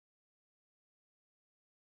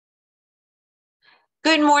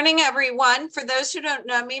Good morning, everyone. For those who don't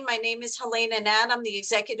know me, my name is Helena Nat. I'm the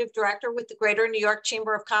Executive Director with the Greater New York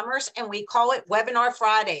Chamber of Commerce, and we call it Webinar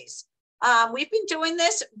Fridays. I've been doing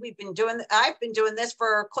this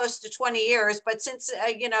for close to 20 years, but since,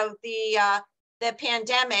 the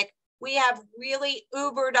pandemic, we have really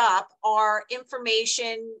Ubered up our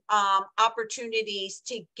information opportunities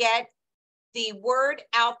to get the word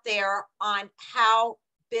out there on how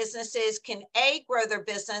businesses can A, grow their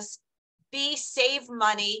business, B, save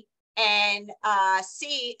money, and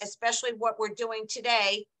C, especially what we're doing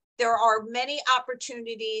today, there are many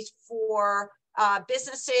opportunities for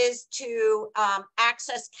businesses to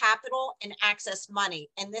access capital and access money.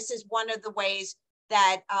 And this is one of the ways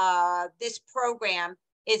that this program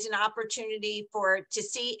is an opportunity to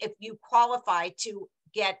see if you qualify to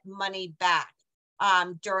get money back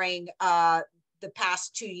during the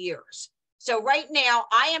past 2 years. So right now,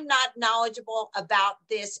 I am not knowledgeable about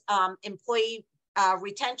this employee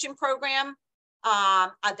retention program.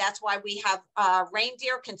 That's why we have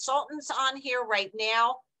Reindeer Consultants on here right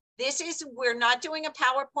now. We're not doing a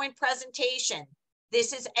PowerPoint presentation.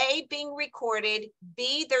 This is A, being recorded.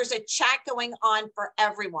 B, there's a chat going on for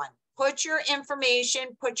everyone. Put your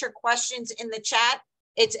information, put your questions in the chat.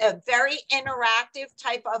 It's a very interactive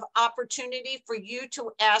type of opportunity for you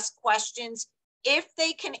to ask questions. If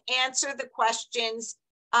they can answer the questions,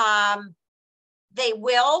 they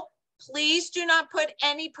will. Please do not put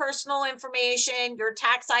any personal information, your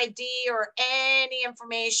tax ID or any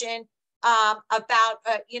information about,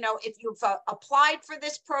 if you've applied for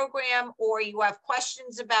this program or you have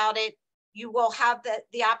questions about it, you will have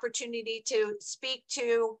the opportunity to speak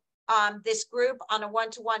to this group on a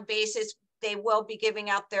one-to-one basis. They will be giving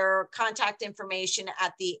out their contact information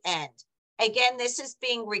at the end. Again, this is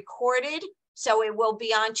being recorded, so it will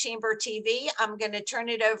be on Chamber TV. I'm going to turn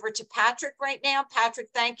it over to Patrick right now. Patrick,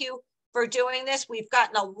 thank you for doing this. We've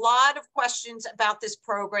gotten a lot of questions about this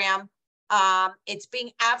program. It's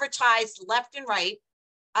being advertised left and right.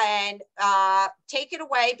 And take it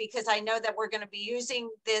away, because I know that we're going to be using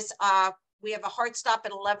this. We have a hard stop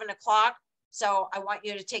at 11 o'clock. So I want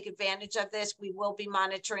you to take advantage of this. We will be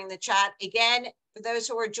monitoring the chat. Again, for those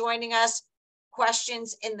who are joining us,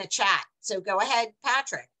 questions in the chat. So go ahead,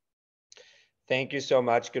 Patrick. Thank you so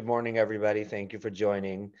much. Good morning, everybody. Thank you for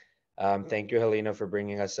joining. Thank you, Helena, for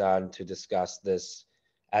bringing us on to discuss this,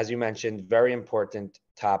 as you mentioned, very important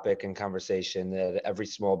topic and conversation that every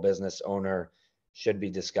small business owner should be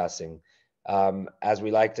discussing. As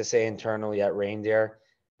we like to say internally at Reindeer,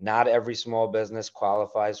 not every small business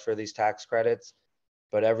qualifies for these tax credits,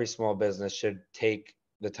 but every small business should take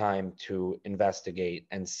the time to investigate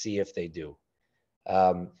and see if they do.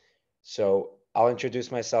 So I'll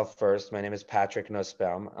introduce myself first. My name is Patrick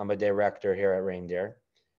Nussbaum. I'm a director here at Reindeer.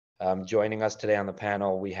 Joining us today on the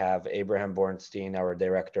panel, we have Abraham Bornstein, our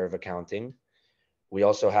Director of Accounting. We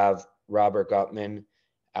also have Robert Gutman,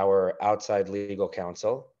 our outside legal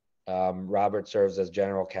counsel. Robert serves as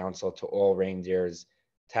general counsel to all Reindeer's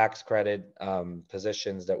tax credit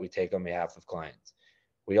positions that we take on behalf of clients.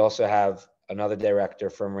 We also have another director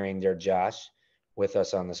from Reindeer, Josh, with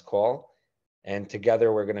us on this call. And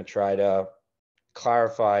together we're going to try to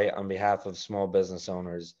clarify on behalf of small business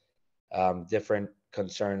owners different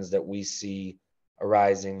concerns that we see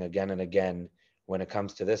arising again and again when it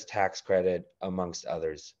comes to this tax credit, amongst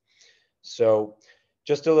others. So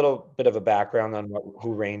just a little bit of a background on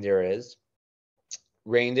who Reindeer is.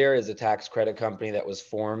 Reindeer is a tax credit company that was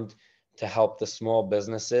formed to help the small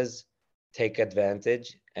businesses take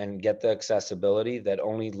advantage and get the accessibility that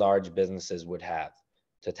only large businesses would have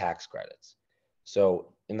to tax credits.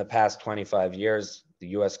 So in the past 25 years, the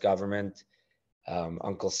US government,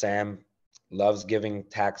 Uncle Sam, loves giving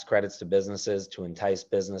tax credits to businesses to entice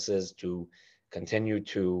businesses to continue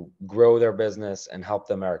to grow their business and help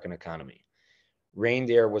the American economy.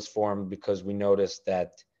 Reindeer was formed because we noticed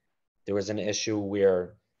that there was an issue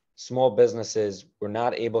where small businesses were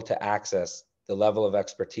not able to access the level of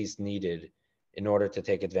expertise needed in order to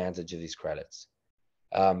take advantage of these credits.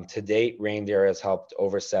 To date, Reindeer has helped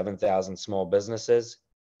over 7,000 small businesses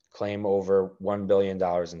claim over $1 billion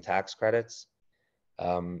in tax credits,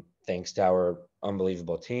 thanks to our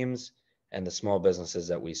unbelievable teams and the small businesses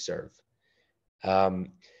that we serve.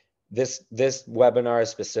 This webinar is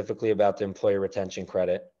specifically about the employee retention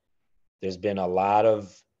credit. There's been a lot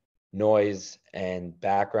of noise and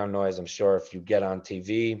background noise. I'm sure if you get on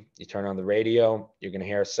TV, you turn on the radio, you're going to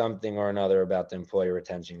hear something or another about the employee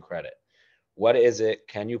retention credit. What is it?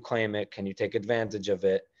 Can you claim it? Can you take advantage of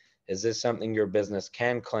it? Is this something your business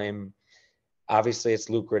can claim? Obviously, it's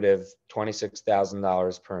lucrative,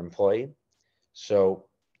 $26,000 per employee. So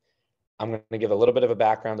I'm going to give a little bit of a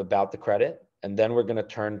background about the credit, And then we're going to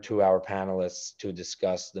turn to our panelists to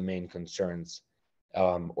discuss the main concerns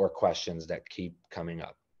or questions that keep coming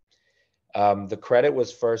up. The credit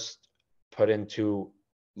was first put into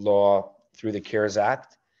law through the CARES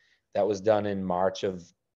Act. That was done in March of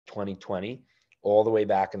 2020, all the way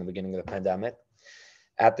back in the beginning of the pandemic.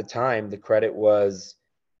 At the time, the credit was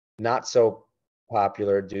not so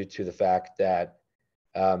popular due to the fact that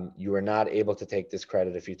you were not able to take this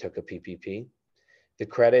credit if you took a PPP. The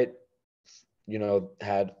credit,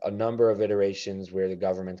 had a number of iterations where the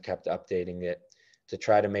government kept updating it to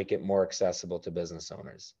try to make it more accessible to business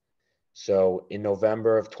owners. So in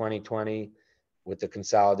November of 2020, with the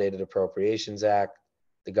Consolidated Appropriations Act,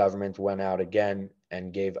 the government went out again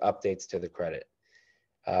and gave updates to the credit.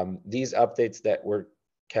 These updates that were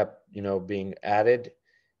kept, being added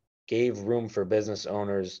gave room for business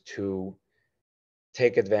owners to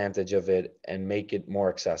take advantage of it and make it more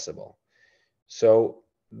accessible. So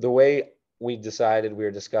the way we decided, we were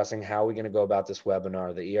discussing how we're going to go about this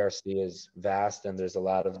webinar. The ERC is vast and there's a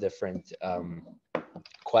lot of different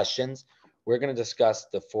questions. We're going to discuss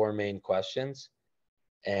the 4 main questions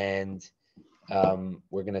and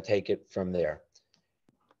we're going to take it from there.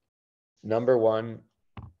 Number one,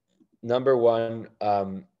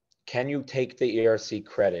 can you take the ERC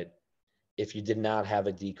credit if you did not have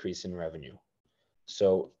a decrease in revenue?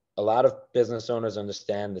 So a lot of business owners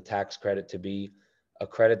understand the tax credit to be a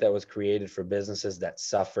credit that was created for businesses that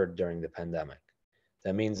suffered during the pandemic.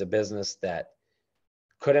 That means a business that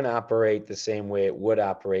couldn't operate the same way it would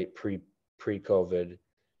operate pre-COVID,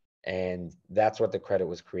 and that's what the credit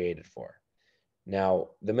was created for. Now,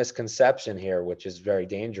 the misconception here, which is very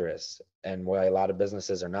dangerous and why a lot of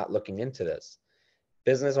businesses are not looking into this,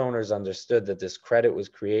 business owners understood that this credit was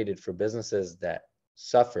created for businesses that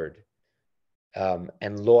suffered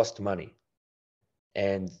and lost money.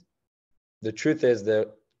 And the truth is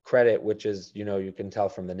the credit, which is, you can tell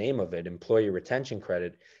from the name of it, employee retention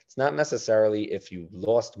credit, it's not necessarily if you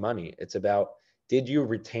lost money. It's about, did you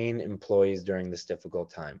retain employees during this difficult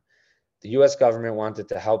time? The US government wanted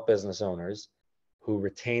to help business owners who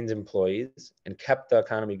retained employees and kept the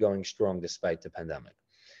economy going strong despite the pandemic.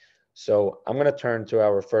 So I'm going to turn to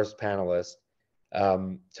our first panelist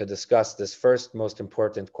to discuss this first most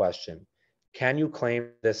important question. Can you claim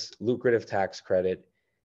this lucrative tax credit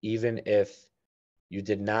even if you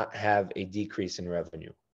did not have a decrease in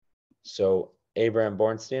revenue? So Abraham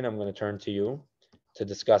Bornstein, I'm going to turn to you to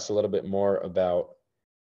discuss a little bit more about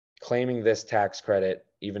claiming this tax credit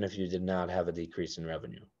even if you did not have a decrease in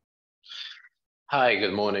revenue. Hi,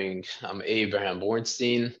 good morning. I'm Abraham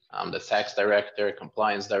Bornstein. I'm the tax director,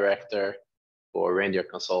 compliance director for Reindeer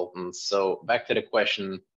Consultants. So back to the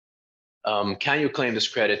question, can you claim this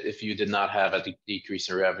credit if you did not have a decrease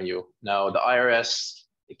in revenue? Now, the IRS,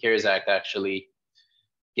 the CARES Act actually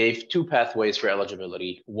gave 2 pathways for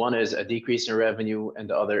eligibility. One is a decrease in revenue and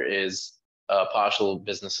the other is a partial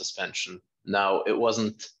business suspension. Now, it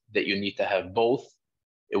wasn't that you need to have both.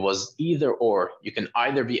 It was either or. You can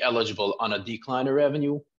either be eligible on a decline in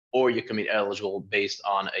revenue or you can be eligible based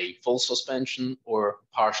on a full suspension or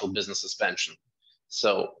partial business suspension.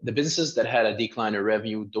 So the businesses that had a decline in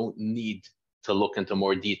revenue don't need to look into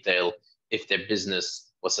more detail if their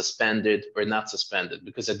business was suspended or not suspended,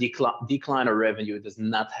 because a decline of revenue does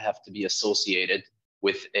not have to be associated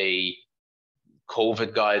with a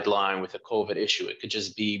COVID guideline, with a COVID issue. It could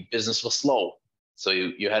just be business was slow. So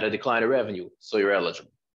you had a decline of revenue, so you're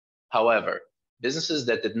eligible. However, businesses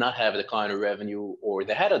that did not have a decline of revenue, or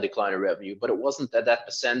they had a decline of revenue, but it wasn't at that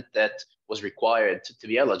percent that was required to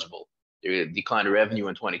be eligible. The decline of revenue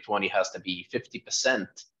in 2020 has to be 50%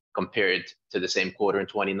 compared to the same quarter in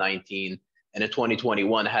 2019. And in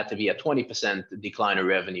 2021, it had to be a 20% decline of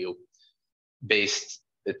revenue based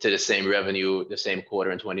to the same revenue, the same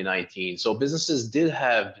quarter in 2019. So businesses did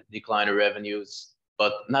have decline of revenues,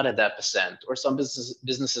 but not at that percent. Or some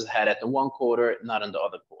businesses had it in one quarter, not in the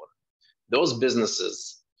other quarter. Those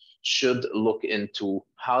businesses should look into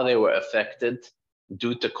how they were affected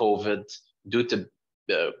due to COVID, due to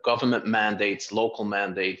the government mandates, local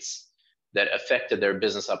mandates that affected their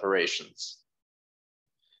business operations.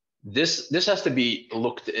 This has to be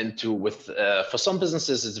looked into with, for some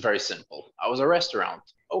businesses, it's very simple. I was a restaurant,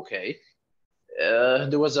 okay.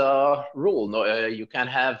 There was a rule, no, you can't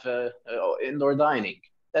have indoor dining.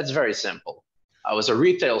 That's very simple. I was a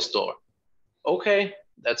retail store, okay.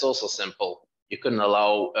 That's also simple. You couldn't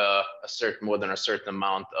allow more than a certain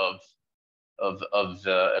amount of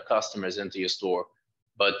customers into your store.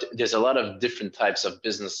 But there's a lot of different types of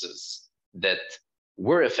businesses that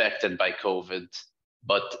were affected by COVID,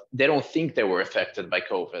 but they don't think they were affected by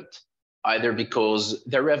COVID, either because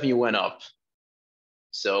their revenue went up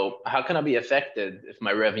So how can I be affected if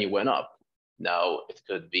my revenue went up? Now, it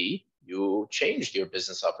could be you changed your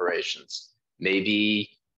business operations. Maybe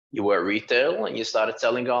you were retail and you started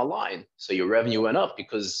selling online. So your revenue went up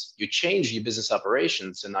because you changed your business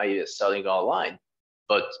operations and now you're selling online.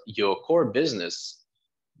 But your core business,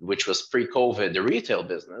 which was pre-COVID, the retail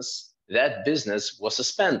business, that business was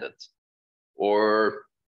suspended. Or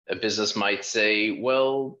a business might say,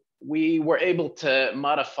 well, we were able to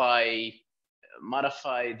modify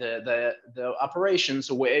the operation,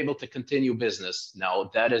 so we're able to continue business.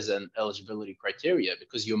 Now, that is an eligibility criteria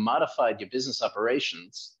because you modified your business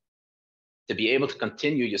operations to be able to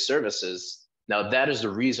continue your services. Now, that is the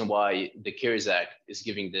reason why the CARES Act is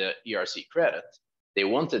giving the ERC credit. They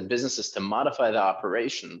wanted businesses to modify their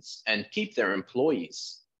operations and keep their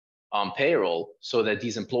employees on payroll so that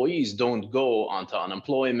these employees don't go onto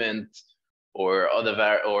unemployment or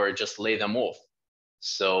just lay them off.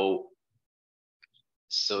 So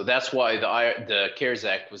that's why the CARES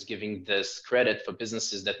Act was giving this credit for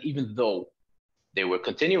businesses that even though they were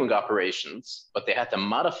continuing operations, but they had to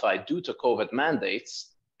modify due to COVID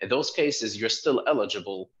mandates, in those cases, you're still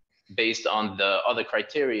eligible based on the other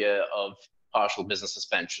criteria of partial business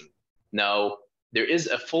suspension. Now, there is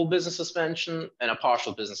a full business suspension and a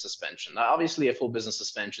partial business suspension. Now, obviously, a full business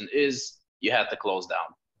suspension is you had to close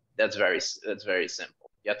down. That's very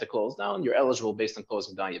simple. You have to close down. You're eligible based on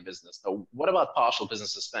closing down your business. Now, what about partial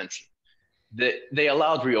business suspension? They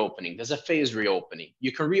allowed reopening. There's a phased reopening.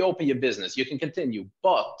 You can reopen your business. You can continue,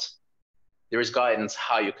 but there is guidance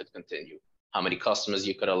how you could continue, how many customers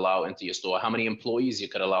you could allow into your store, how many employees you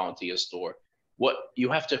could allow into your store. What you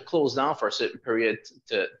have to close down for a certain period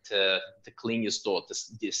to clean your store, to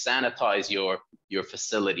sanitize your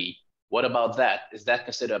facility. What about that? Is that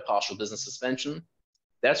considered a partial business suspension?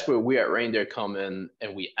 That's where we at Reindeer come in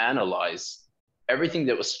and we analyze everything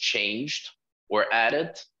that was changed or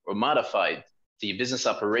added or modified to your business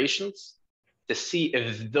operations to see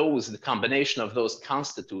if the combination of those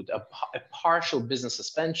constitute a partial business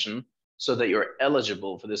suspension so that you're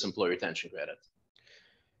eligible for this employee retention credit.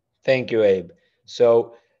 Thank you, Abe.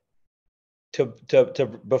 So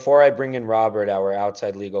before I bring in Robert, our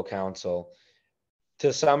outside legal counsel,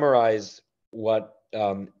 to summarize what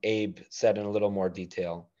Abe said in a little more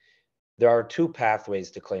detail, there are two pathways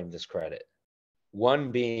to claim this credit.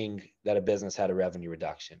 One being that a business had a revenue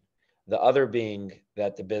reduction. The other being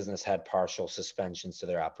that the business had partial suspensions to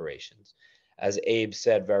their operations. As Abe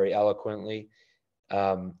said very eloquently,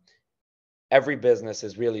 every business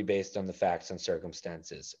is really based on the facts and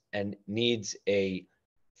circumstances and needs a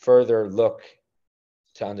further look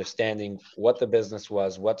to understanding what the business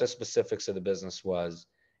was, what the specifics of the business was,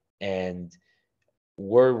 and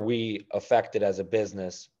were we affected as a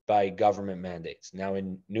business by government mandates? Now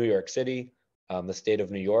in New York City, the state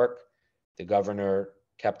of New York, the governor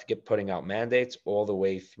kept putting out mandates all the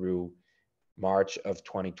way through March of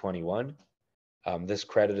 2021. This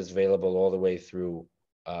credit is available all the way through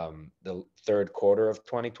the third quarter of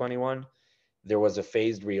 2021. There was a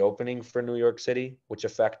phased reopening for New York City, which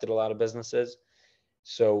affected a lot of businesses.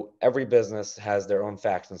 So every business has their own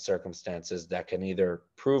facts and circumstances that can either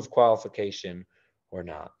prove qualification or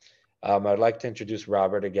not. I'd like to introduce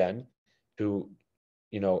Robert again to,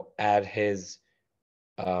 add his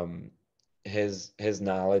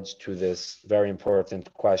knowledge to this very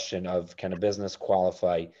important question of, can a business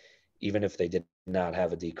qualify even if they did not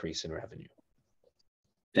have a decrease in revenue?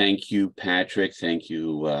 Thank you, Patrick. Thank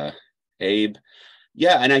you, Abe.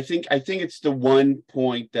 Yeah, and I think it's the one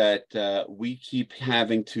point that we keep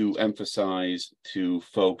having to emphasize to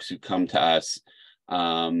folks who come to us,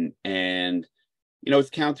 and it's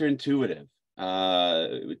counterintuitive.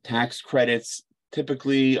 Tax credits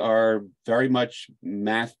typically are very much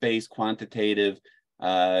math-based, quantitative,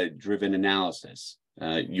 driven analysis.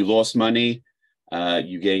 You lost money,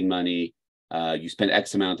 you gain money, you spend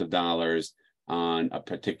X amount of dollars on a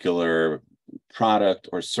particular product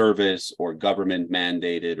or service or government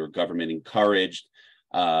mandated or government encouraged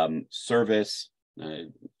service,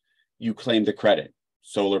 you claim the credit,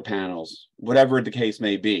 solar panels, whatever the case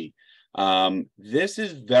may be. This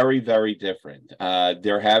is very, very different.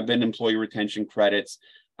 There have been employee retention credits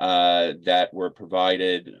that were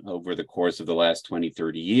provided over the course of the last 20,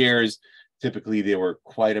 30 years. Typically, they were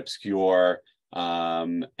quite obscure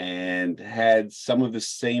and had some of the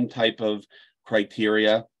same type of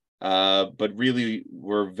criteria, but really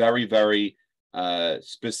were very, very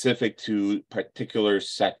specific to particular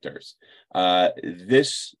sectors.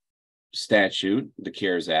 This statute, the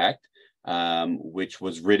CARES Act, which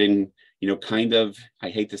was written, kind of, I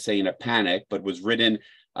hate to say in a panic, but was written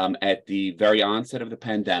at the very onset of the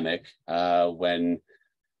pandemic, when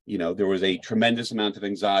there was a tremendous amount of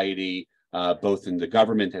anxiety, both in the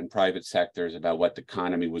government and private sectors, about what the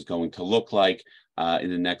economy was going to look like in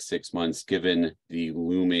the next 6 months, given the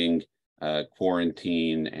looming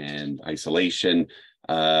quarantine and isolation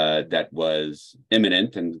that was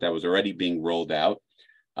imminent and that was already being rolled out.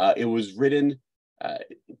 It was written,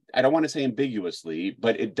 I don't want to say ambiguously,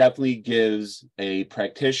 but it definitely gives a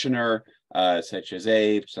practitioner such as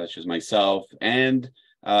Abe, such as myself, and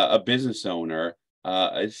a business owner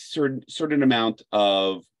a certain amount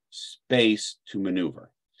of space to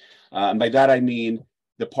maneuver. And by that, I mean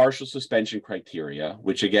the partial suspension criteria,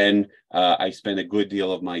 which again, I spend a good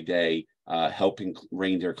deal of my day helping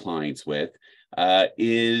reindeer clients with,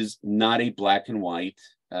 is not a black and white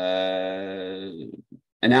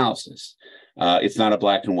analysis. It's not a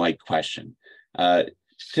black and white question.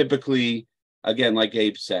 Typically, again, like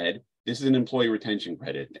Abe said, this is an employee retention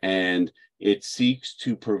credit, and it seeks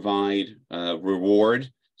to provide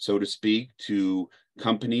reward, so to speak, to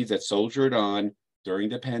companies that soldiered on during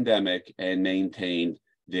the pandemic and maintained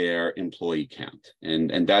their employee count.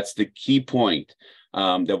 And that's the key point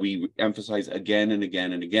that we emphasize again and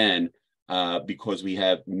again and again, because we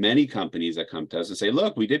have many companies that come to us and say,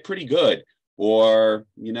 look, we did pretty good. Or,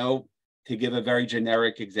 to give a very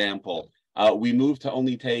generic example, we moved to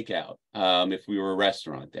only takeout if we were a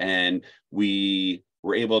restaurant, and we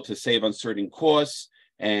were able to save on certain costs,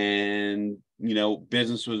 and,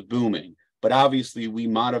 business was booming. But obviously, we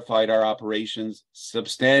modified our operations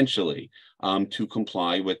substantially to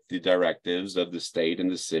comply with the directives of the state and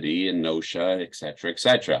the city and NOSHA, et cetera, et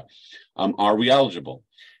cetera. Are we eligible?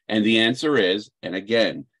 And the answer is, and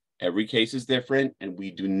again, every case is different, and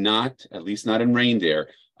we do not, at least not in reindeer,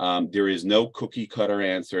 there is no cookie cutter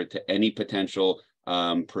answer to any potential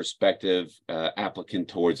prospective applicant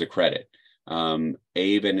towards a credit.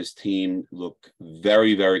 Abe and his team look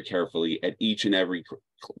very, very carefully at each and every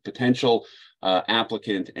potential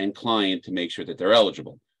applicant and client to make sure that they're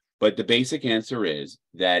eligible. But the basic answer is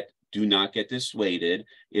that do not get dissuaded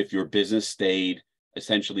if your business stayed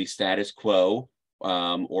essentially status quo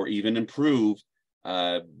or even improved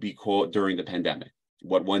during the pandemic.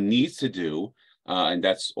 What one needs to do, and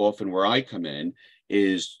that's often where I come in,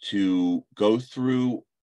 is to go through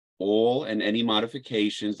all and any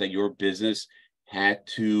modifications that your business had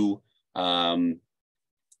to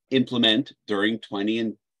implement during 20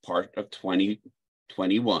 and part of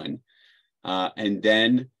 2021. And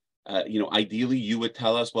then, ideally you would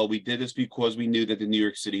tell us, well, we did this because we knew that the New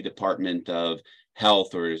York City Department of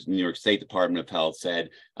Health or New York State Department of Health said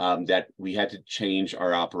that we had to change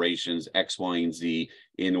our operations X, Y, and Z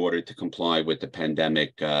in order to comply with the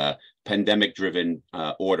pandemic-driven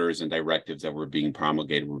orders and directives that were being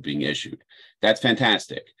promulgated, were being issued. That's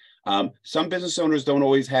fantastic. Some business owners don't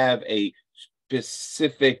always have a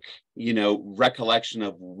specific, recollection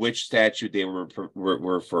of which statute they were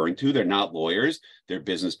referring to. They're not lawyers, they're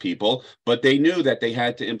business people, but they knew that they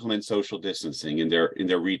had to implement social distancing in their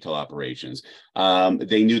retail operations.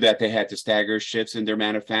 They knew that they had to stagger shifts in their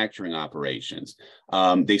manufacturing operations.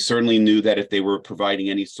 They certainly knew that if they were providing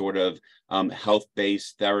any sort of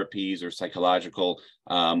health-based therapies or psychological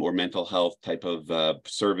or mental health type of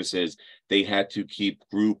services, they had to keep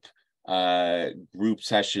group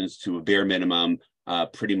sessions to a bare minimum,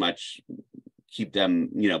 pretty much keep them,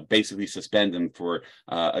 basically suspend them for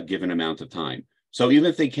a given amount of time. So even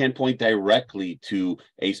if they can't point directly to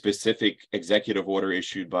a specific executive order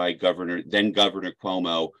issued by then Governor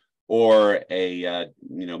Cuomo, or a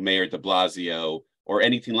Mayor de Blasio, or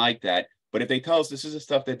anything like that, but if they tell us this is the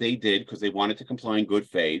stuff that they did because they wanted to comply in good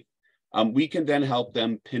faith, we can then help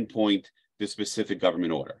them pinpoint the specific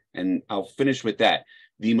government order. And I'll finish with that.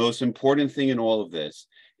 The most important thing in all of this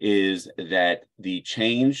is that the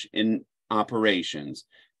change in operations,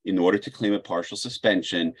 in order to claim a partial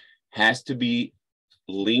suspension, has to be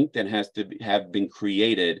linked and has to have been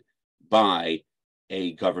created by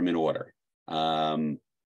a government order.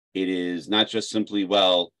 It is not just simply,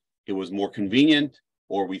 well, it was more convenient,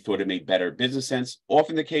 or we thought it made better business sense.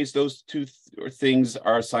 Often the case, those two things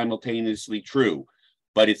are simultaneously true,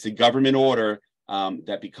 but it's the government order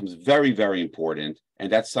that becomes very, very important.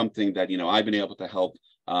 And that's something that, I've been able to help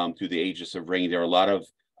through the Aegis of Reindeer, a lot of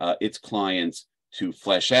its clients to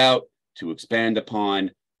flesh out, to expand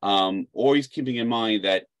upon, always keeping in mind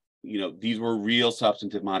that, these were real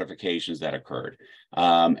substantive modifications that occurred.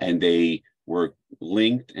 And they were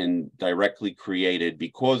linked and directly created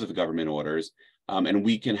because of the government orders. And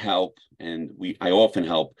we can help, and I often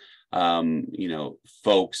help,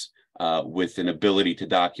 folks with an ability to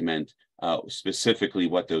document specifically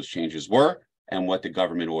what those changes were and what the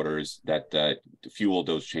government orders that fueled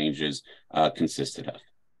those changes consisted of.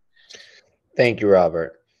 Thank you,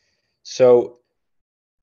 Robert. So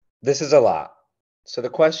this is a lot. So the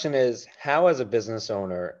question is, how as a business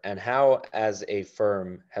owner and how as a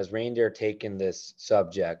firm has Reindeer taken this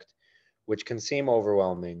subject, which can seem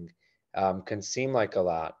overwhelming, can seem like a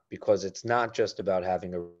lot because it's not just about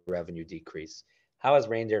having a revenue decrease. How has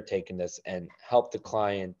Reindeer taken this and helped the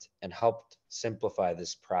client and helped simplify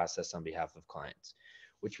this process on behalf of clients?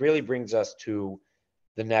 Which really brings us to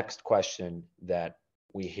the next question that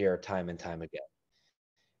we hear time and time again.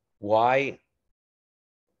 Why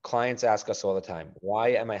clients ask us all the time, why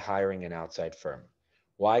am I hiring an outside firm?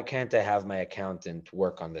 Why can't I have my accountant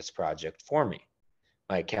work on this project for me?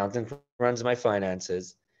 My accountant runs my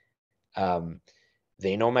finances.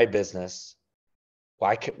 They know my business.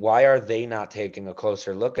 Why are they not taking a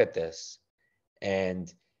closer look at this?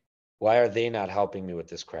 And why are they not helping me with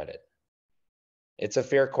this credit? It's a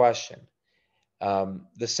fair question.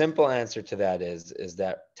 The simple answer to that is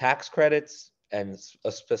that tax credits and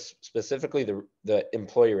specifically the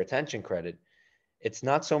employee retention credit, it's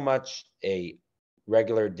not so much a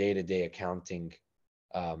regular day-to-day accounting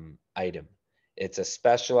item. It's a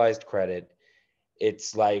specialized credit.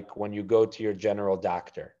 It's like when you go to your general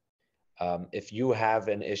doctor. If you have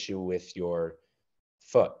an issue with your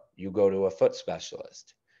foot, you go to a foot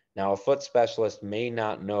specialist. Now, a foot specialist may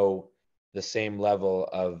not know the same level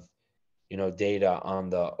of data on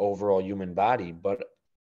the overall human body, but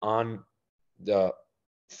on the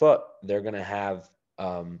foot, they're going to have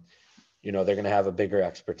they're going to have a bigger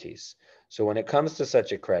expertise. So when it comes to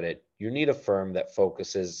such a credit, you need a firm that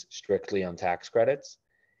focuses strictly on tax credits,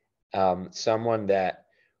 someone that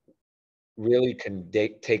really can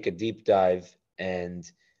take a deep dive and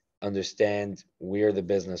understand where the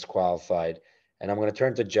business qualified. And I'm going to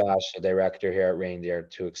turn to Josh, the director here at Reindeer,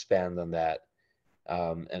 to expand on that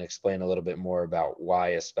and explain a little bit more about why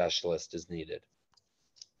a specialist is needed.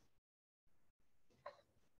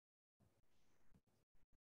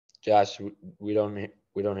 Josh, we don't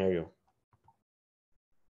hear you.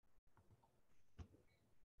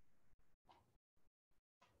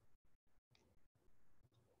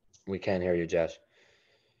 We can't hear you, Josh.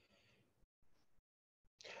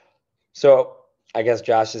 So I guess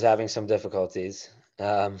Josh is having some difficulties.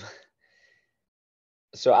 So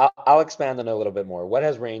I'll expand on it a little bit more. What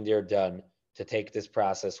has Reindeer done to take this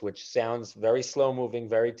process, which sounds very slow moving,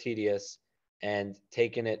 very tedious, and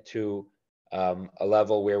taken it to a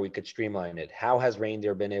level where we could streamline it? How has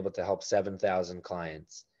Reindeer been able to help 7,000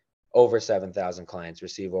 clients, over 7,000 clients,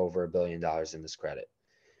 receive over $1 billion in this credit?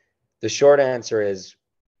 The short answer is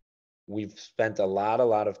we've spent a lot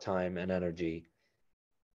of time and energy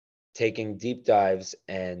taking deep dives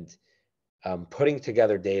and putting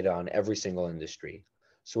together data on every single industry.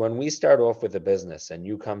 So when we start off with a business and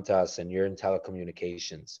you come to us and you're in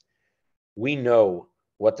telecommunications, we know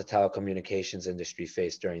what the telecommunications industry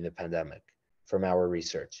faced during the pandemic from our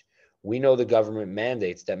research. We know the government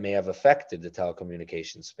mandates that may have affected the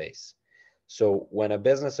telecommunications space. So when a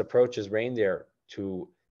business approaches Reindeer to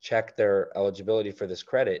check their eligibility for this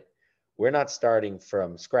credit, we're not starting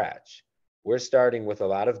from scratch. We're starting with a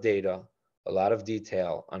lot of data, a lot of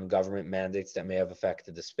detail on government mandates that may have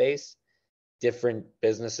affected the space, different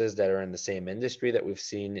businesses that are in the same industry that we've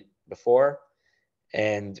seen before,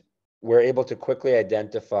 and we're able to quickly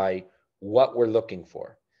identify what we're looking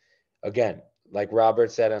for. Again, like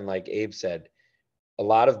Robert said and like Abe said, a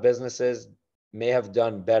lot of businesses may have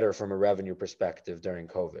done better from a revenue perspective during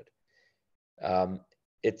COVID.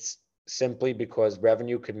 It's simply because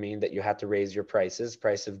revenue could mean that you had to raise your prices.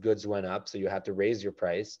 Price of goods went up, so you had to raise your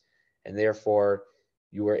price, and therefore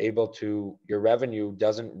you were able to, your revenue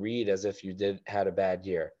doesn't read as if you had a bad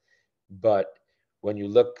year. But when you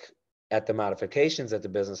look at the modifications that the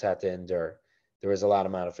business had to endure, there was a lot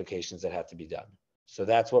of modifications that had to be done. So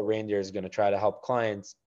that's what Reindeer is going to try to help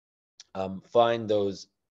clients find those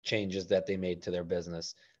changes that they made to their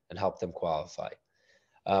business and help them qualify.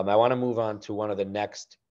 I want to move on to one of the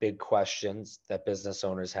next big questions that business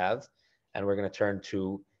owners have, and we're going to turn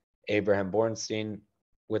to Abraham Bornstein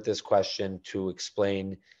with this question to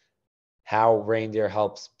explain how Reindeer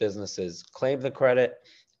helps businesses claim the credit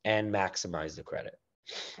and maximize the credit.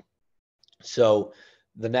 So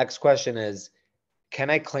the next question is, can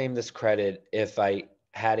I claim this credit if I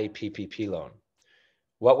had a PPP loan?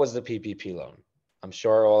 What was the PPP loan? I'm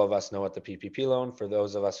sure all of us know what the PPP loan. For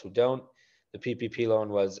those of us who don't, the PPP loan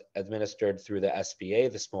was administered through the SBA,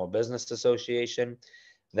 the Small Business Association.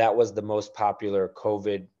 That was the most popular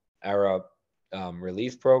COVID era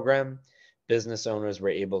relief program. Business owners were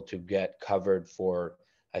able to get covered for,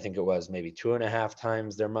 I think it was maybe 2.5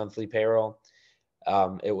 times their monthly payroll.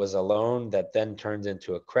 It was a loan that then turned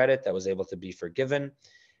into a credit that was able to be forgiven.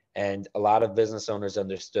 And a lot of business owners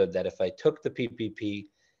understood that if I took the PPP,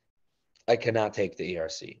 I cannot take the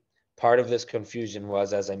ERC. Part of this confusion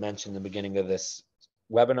was, as I mentioned in the beginning of this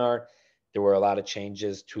webinar, there were a lot of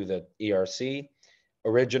changes to the ERC.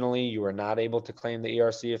 Originally, you were not able to claim the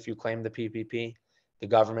ERC if you claimed the PPP. The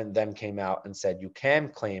government then came out and said you can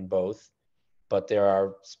claim both, but there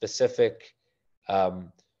are specific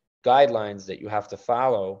guidelines that you have to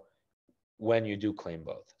follow when you do claim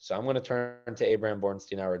both. So I'm going to turn to Abraham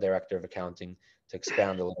Bornstein, our Director of Accounting, to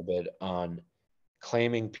expound a little bit on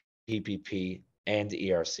claiming PPP and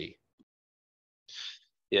ERC.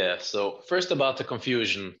 Yeah, so first about the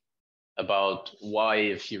confusion about why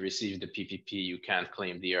if you receive the PPP, you can't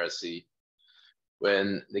claim the ERC.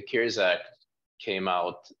 When the CARES Act came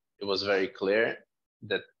out, it was very clear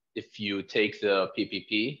that if you take the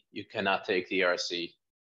PPP, you cannot take the ERC.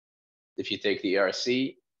 If you take the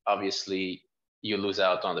ERC, obviously you lose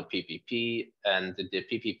out on the PPP, and the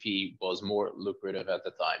PPP was more lucrative at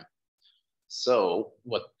the time. So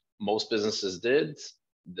what most businesses did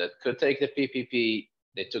that could take the PPP,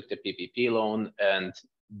 they took the PPP loan and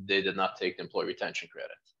they did not take the employee retention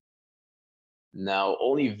credit. Now,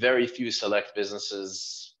 only very few select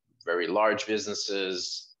businesses, very large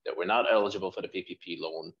businesses that were not eligible for the PPP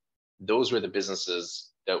loan, those were the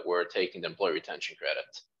businesses that were taking the employee retention credit.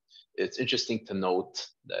 It's interesting to note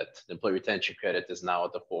that the employee retention credit is now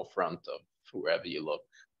at the forefront of wherever you look,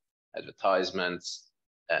 advertisements,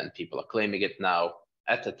 and people are claiming it now.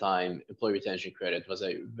 At the time, employee retention credit was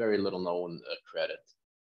a very little known credit.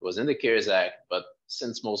 It was in the CARES Act, but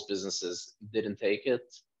since most businesses didn't take it,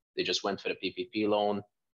 they just went for the PPP loan.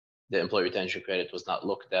 The employee retention credit was not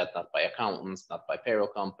looked at, not by accountants, not by payroll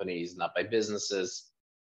companies, not by businesses.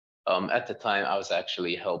 At the time, I was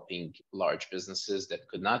actually helping large businesses that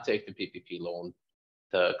could not take the PPP loan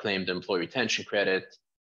to claim the employee retention credit.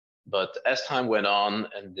 But as time went on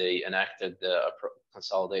and they enacted the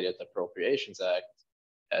Consolidated Appropriations Act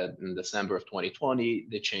in December of 2020,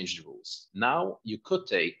 they changed the rules. Now you could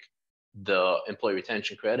take the employee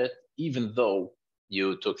retention credit even though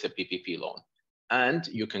you took the PPP loan. And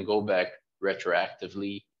you can go back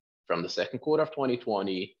retroactively from the second quarter of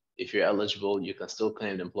 2020. If you're eligible, you can still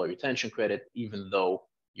claim the employee retention credit even though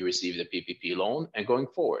you received the PPP loan. And going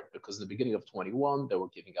forward, because in the beginning of 21, they were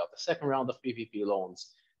giving out the second round of PPP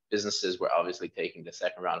loans. Businesses were obviously taking the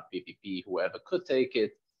second round of PPP, whoever could take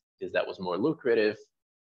it, because that was more lucrative,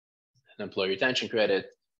 an employee retention credit.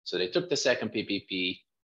 So they took the second PPP.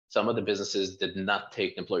 Some of the businesses did not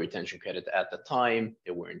take the employee retention credit at the time.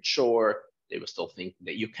 They weren't sure. They were still thinking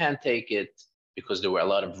that you can take it because there were a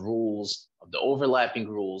lot of rules, of the overlapping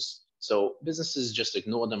rules. So businesses just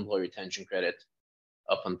ignored the employee retention credit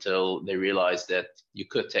up until they realized that you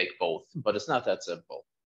could take both, but it's not that simple.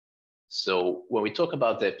 So when we talk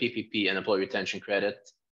about the PPP and employee retention credit,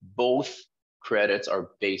 both credits are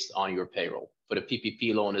based on your payroll. For the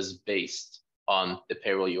PPP loan is based on the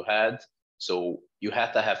payroll you had. So you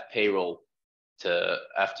have to have payroll to,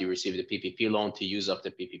 after you receive the PPP loan, to use up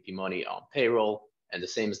the PPP money on payroll. And the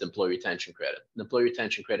same as the employee retention credit. The employee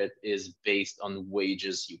retention credit is based on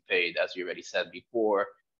wages you paid. As we already said before,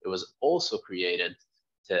 it was also created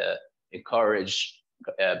to encourage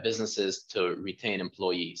businesses to retain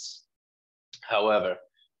employees. However,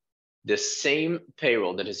 the same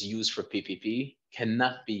payroll that is used for PPP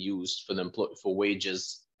cannot be used for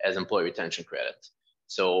wages as employee retention credit.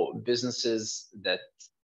 So businesses that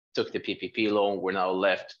took the PPP loan were now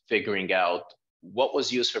left figuring out what was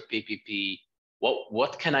used for PPP,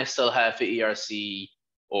 what can I still have for ERC,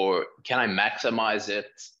 or can I maximize it?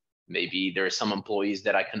 Maybe there are some employees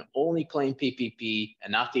that I can only claim PPP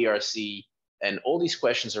and not the ERC, and all these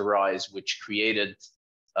questions arise, which created,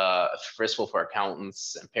 first of all, for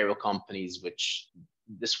accountants and payroll companies, which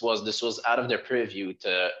this was out of their purview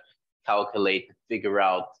to calculate, figure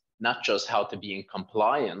out not just how to be in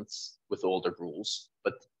compliance with all the rules,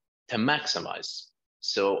 but to maximize.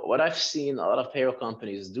 So what I've seen a lot of payroll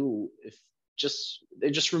companies do,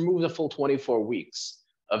 they just remove the full 24 weeks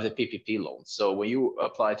of the PPP loan. So when you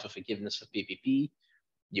apply for forgiveness for PPP,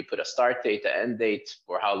 you put a start date, an end date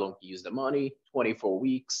for how long you use the money, 24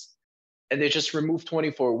 weeks, and they just remove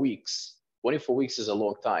 24 weeks. 24 weeks is a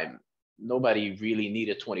long time. Nobody really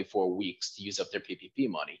needed 24 weeks to use up their PPP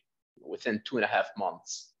money. Within 2.5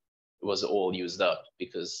 months, it was all used up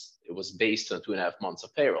because it was based on 2.5 months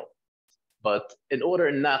of payroll. But in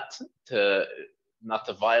order not to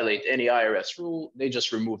violate any IRS rule, they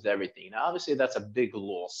just removed everything. Now, obviously, that's a big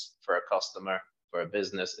loss for a customer, for a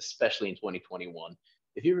business, especially in 2021.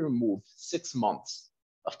 If you remove 6 months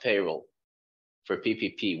of payroll for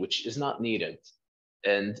PPP, which is not needed,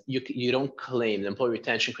 and you don't claim the employee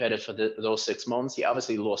retention credit for those 6 months, you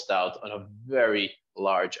obviously lost out on a very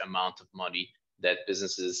large amount of money that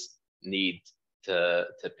businesses need to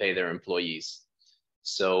pay their employees.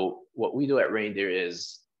 So what we do at Reindeer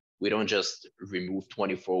is we don't just remove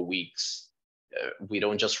 24 weeks. We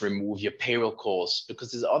don't just remove your payroll costs,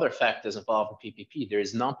 because there's other factors involved in PPP. There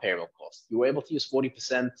is non-payroll costs. You were able to use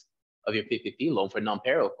 40% of your PPP loan for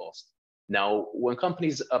non-payroll costs. Now, when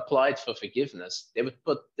companies applied for forgiveness, they would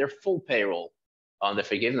put their full payroll on the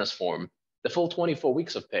forgiveness form, the full 24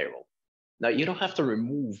 weeks of payroll. Now, you don't have to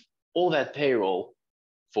remove all that payroll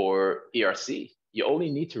for ERC. You only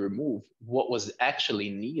need to remove what was actually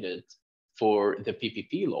needed for the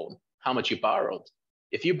PPP loan, how much you borrowed.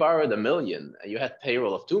 If you borrowed $1 million and you had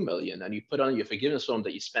payroll of $2 million and you put on your forgiveness form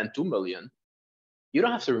that you spent $2 million, you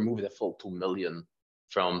don't have to remove the full $2 million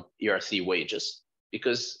from ERC wages,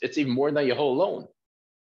 because it's even more than your whole loan.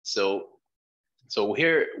 So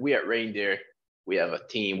here we at Reindeer, we have a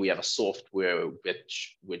team, we have a software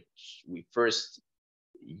which we first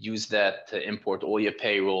use that to import all your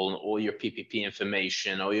payroll and all your PPP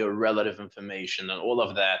information, all your relative information and all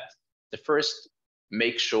of that, to first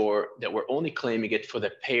make sure that we're only claiming it for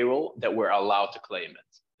the payroll that we're allowed to claim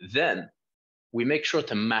it. Then we make sure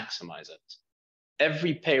to maximize it.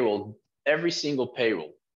 Every payroll, every single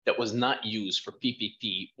payroll that was not used for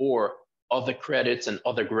PPP or other credits and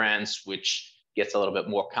other grants, which gets a little bit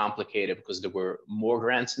more complicated because there were more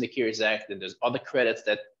grants in the CARES Act and there's other credits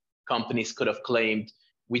that companies could have claimed.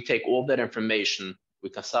 We take all that information, we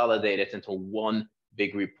consolidate it into one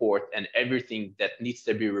big report, and everything that needs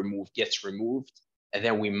to be removed gets removed. And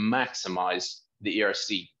then we maximize the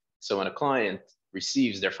ERC. So when a client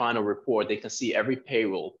receives their final report, they can see every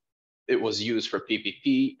payroll it was used for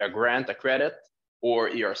PPP, a grant, a credit, or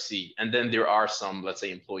ERC. And then there are some, let's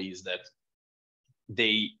say, employees that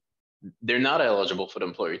they're not eligible for the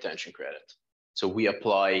employee retention credit. So we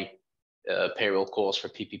apply payroll costs for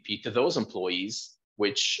PPP to those employees,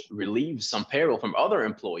 which relieves some payroll from other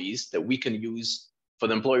employees that we can use for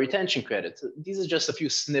the employee retention credit. These are just a few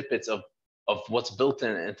snippets of what's built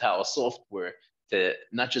into our software to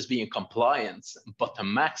not just be in compliance, but to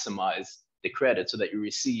maximize the credit so that you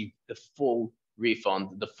receive the full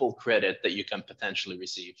refund, the full credit that you can potentially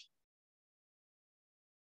receive.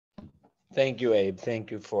 Thank you, Abe. Thank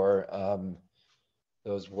you for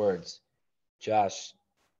those words. Josh,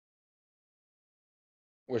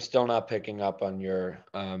 we're still not picking up on your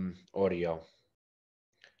audio.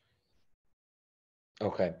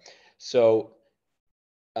 Okay, so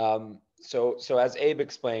as Abe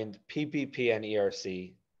explained, PPP and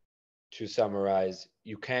ERC, to summarize,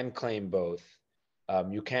 you can claim both.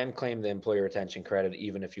 You can claim the employee retention credit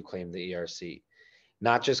even if you claim the ERC.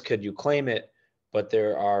 Not just could you claim it, but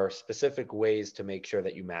there are specific ways to make sure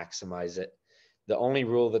that you maximize it. The only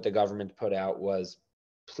rule that the government put out was,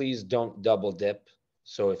 please don't double dip.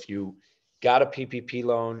 So if you got a PPP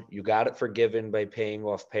loan, you got it forgiven by paying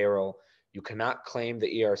off payroll, you cannot claim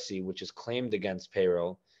the ERC, which is claimed against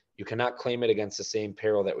payroll. You cannot claim it against the same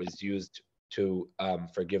payroll that was used to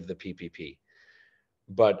forgive the PPP.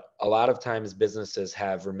 But a lot of times businesses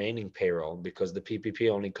have remaining payroll because the PPP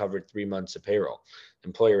only covered 3 months of payroll.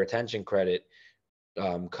 Employee retention credit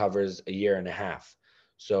covers a year and a half.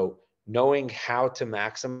 So knowing how to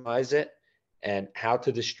maximize it and how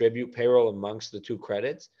to distribute payroll amongst the two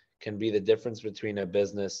credits can be the difference between a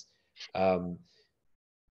business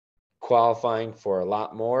qualifying for a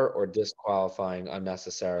lot more or disqualifying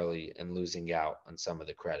unnecessarily and losing out on some of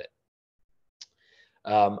the credit.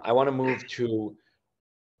 I want to move to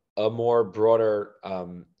a more broader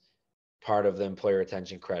part of the employer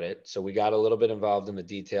retention credit. So we got a little bit involved in the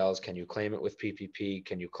details. Can you claim it with PPP?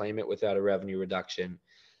 Can you claim it without a revenue reduction?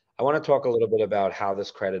 I want to talk a little bit about how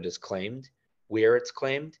this credit is claimed, where it's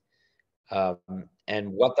claimed,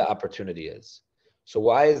 and what the opportunity is. So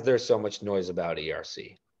why is there so much noise about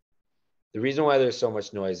ERC? The reason why there's so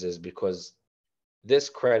much noise is because this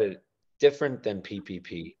credit, different than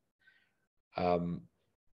PPP,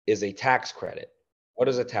 is a tax credit. What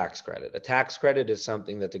is a tax credit? A tax credit is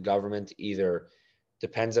something that the government either,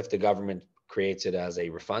 depends if the government creates it as a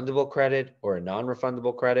refundable credit or a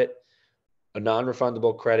non-refundable credit. A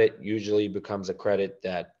non-refundable credit usually becomes a credit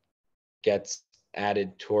that gets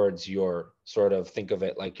added towards your sort of, think of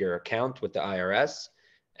it like your account with the IRS.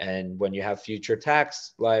 And when you have future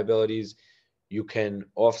tax liabilities, you can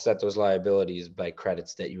offset those liabilities by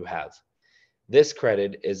credits that you have. This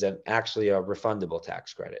credit is actually a refundable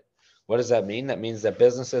tax credit. What does that mean? That means that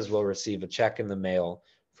businesses will receive a check in the mail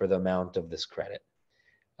for the amount of this credit.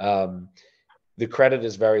 The credit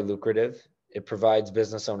is very lucrative. It provides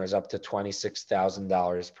business owners up to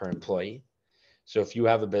 $26,000 per employee. So if you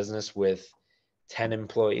have a business with 10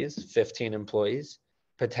 employees, 15 employees,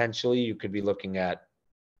 potentially you could be looking at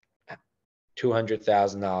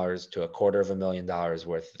 $200,000 to $250,000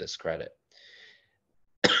 worth of this credit.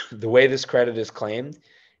 The way this credit is claimed,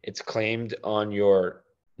 it's claimed on your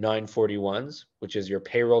 941s, which is your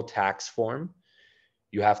payroll tax form.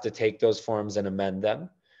 You have to take those forms and amend them.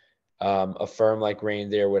 A firm like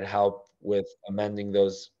Reindeer would help with amending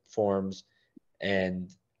those forms and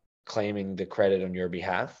claiming the credit on your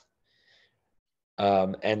behalf.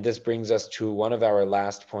 And this brings us to one of our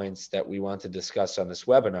last points that we want to discuss on this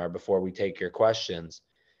webinar before we take your questions,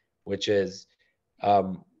 which is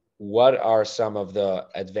what are some of the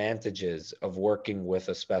advantages of working with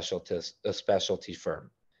a specialty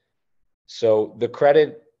firm? So the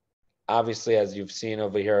credit, obviously, as you've seen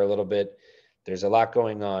over here a little bit, there's a lot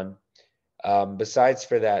going on. Besides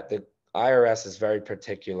for that, the IRS is very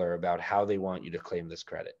particular about how they want you to claim this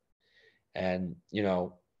credit. And, you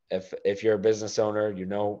know, if you're a business owner, you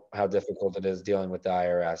know how difficult it is dealing with the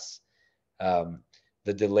IRS,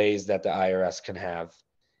 the delays that the IRS can have.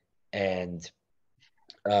 And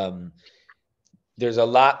there's a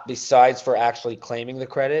lot besides for actually claiming the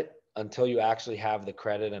credit until you actually have the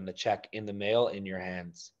credit and the check in the mail in your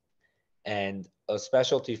hands. And a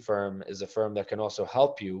specialty firm is a firm that can also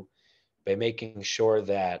help you by making sure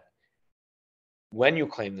that when you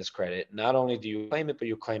claim this credit, not only do you claim it, but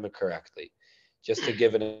you claim it correctly. Just to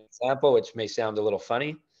give an example, which may sound a little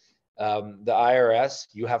funny, the IRS,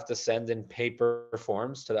 you have to send in paper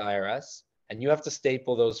forms to the IRS, and you have to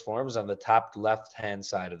staple those forms on the top left-hand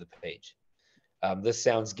side of the page. This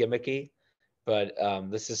sounds gimmicky, but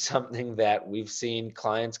this is something that we've seen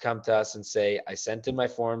clients come to us and say, I sent in my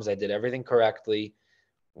forms, I did everything correctly.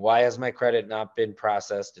 Why has my credit not been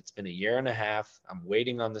processed? It's been 1.5 years. I'm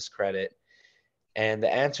waiting on this credit. And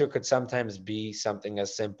the answer could sometimes be something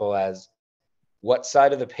as simple as, what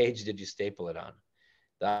side of the page did you staple it on?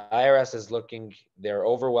 The IRS is looking, they're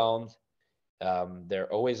overwhelmed.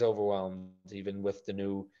 They're always overwhelmed, even with the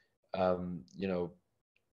new,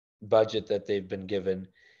 budget that they've been given.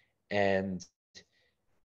 And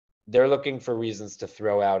they're looking for reasons to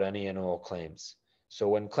throw out any and all claims. So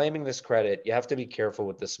when claiming this credit, you have to be careful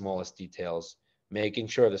with the smallest details, making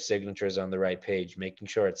sure the signature is on the right page, making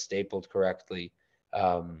sure it's stapled correctly,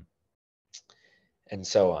 and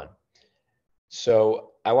so on.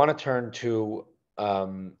 So I want to turn to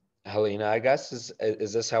Helena, I guess.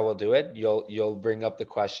 Is this how we'll do it? You'll bring up the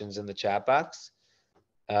questions in the chat box,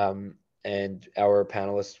 and our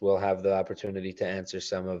panelists will have the opportunity to answer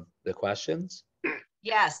some of the questions.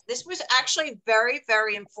 Yes, this was actually very,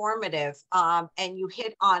 very informative. And you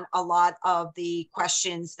hit on a lot of the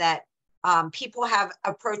questions that people have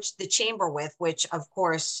approached the chamber with, which of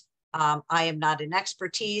course, I am not an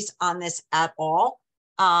expertise on this at all.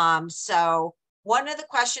 So one of the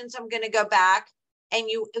questions, I'm going to go back, and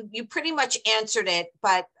you pretty much answered it,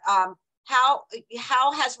 but how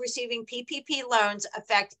has receiving PPP loans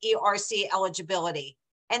affect ERC eligibility?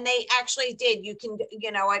 And they actually did. You can,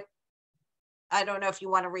 I don't know if you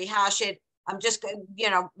want to rehash it. I'm just,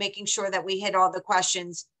 making sure that we hit all the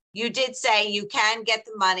questions. You did say you can get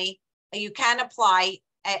the money, you can apply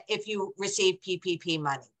if you receive PPP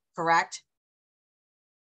money, correct?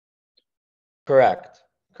 Correct.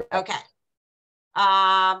 Okay.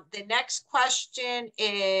 The next question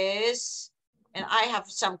is, and I have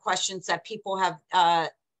some questions that people have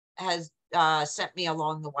sent me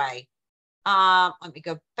along the way. Let me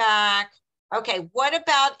go back. Okay, what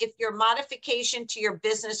about if your modification to your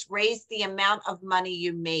business raised the amount of money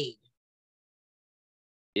you made?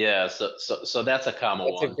 Yeah, so that's a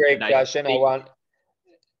common one. That's a great question. I want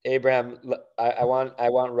Abraham. I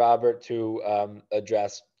want Robert to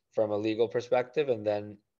address from a legal perspective, and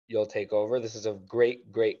then you'll take over. This is a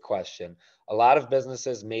great question. A lot of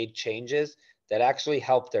businesses made changes that actually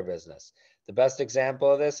helped their business. The best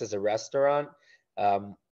example of this is a restaurant.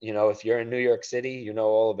 If you're in New York City, you know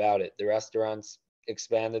all about it. The restaurants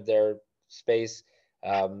expanded their space.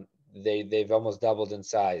 They've almost doubled in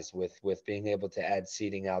size with being able to add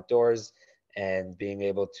seating outdoors and being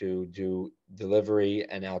able to do delivery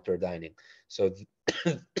and outdoor dining. So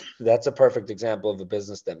that's a perfect example of a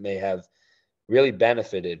business that may have really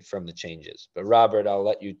benefited from the changes. But Robert, I'll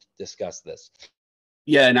let you discuss this.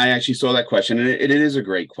 Yeah, and I actually saw that question, and it is a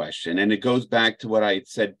great question. And it goes back to what I had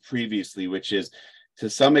said previously, which is, to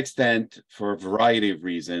some extent, for a variety of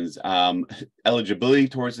reasons, eligibility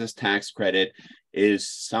towards this tax credit is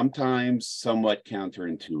sometimes somewhat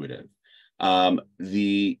counterintuitive.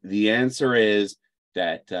 The answer is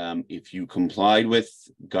that if you complied with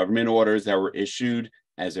government orders that were issued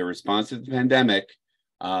as a response to the pandemic,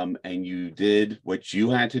 and you did what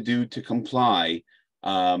you had to do to comply,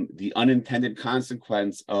 the unintended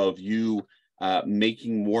consequence of you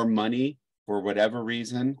making more money for whatever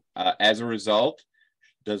reason as a result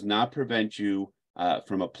does not prevent you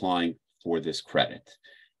from applying for this credit.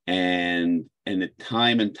 And the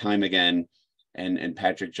time and time again, and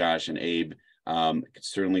Patrick, Josh, and Abe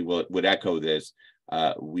certainly would echo this.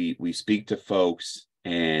 We speak to folks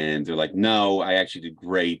and they're like, no, I actually did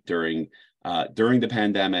great during the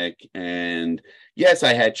pandemic. And yes,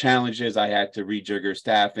 I had challenges. I had to rejigger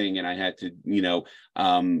staffing, and I had to,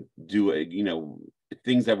 do,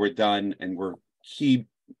 things that were done and were key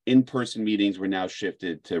in-person meetings were now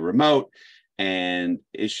shifted to remote, and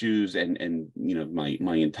issues and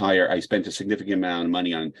my entire, I spent a significant amount of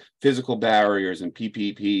money on physical barriers and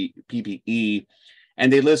PPE,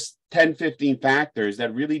 and they list 10, 15 factors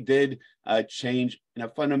that really did change in a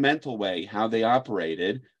fundamental way how they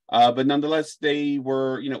operated. But nonetheless, they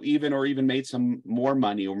were, even made some more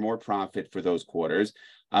money or more profit for those quarters.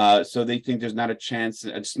 So they think there's not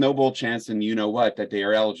a snowball chance, and that they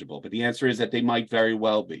are eligible. But the answer is that they might very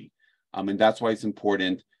well be. And that's why it's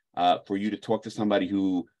important for you to talk to somebody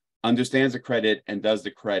who understands the credit and does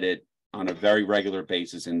the credit on a very regular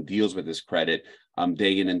basis and deals with this credit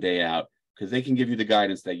day in and day out, because they can give you the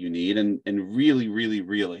guidance that you need. And really, really,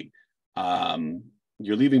 really,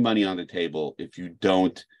 you're leaving money on the table if you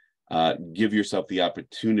don't give yourself the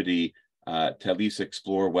opportunity to at least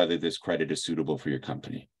explore whether this credit is suitable for your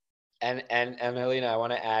company. And Helena, I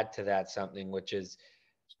want to add to that something, which is,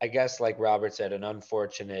 I guess, like Robert said, an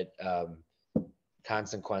unfortunate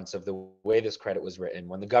consequence of the way this credit was written.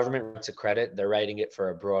 When the government writes a credit, they're writing it for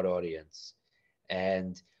a broad audience.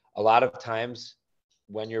 And a lot of times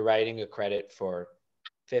when you're writing a credit for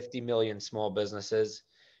 50 million small businesses,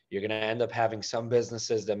 you're going to end up having some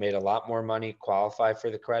businesses that made a lot more money qualify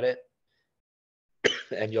for the credit.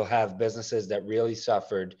 And you'll have businesses that really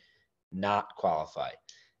suffered not qualify.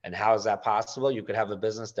 And how is that possible? You could have a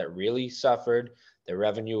business that really suffered, their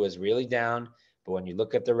revenue was really down, but when you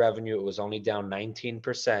look at the revenue, it was only down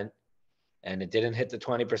 19%, and it didn't hit the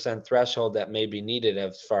 20% threshold that may be needed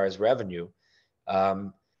as far as revenue.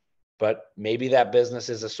 But maybe that business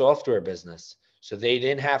is a software business, so they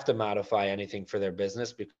didn't have to modify anything for their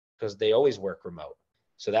business because they always work remote.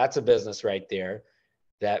 So that's a business right there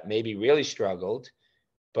that maybe really struggled,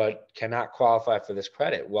 but cannot qualify for this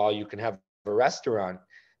credit. While you can have a restaurant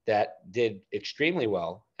that did extremely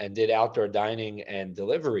well and did outdoor dining and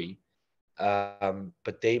delivery,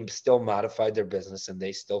 but they still modified their business and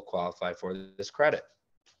they still qualify for this credit.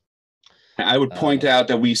 I would point out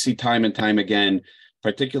that we see time and time again,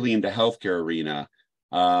 particularly in the healthcare arena,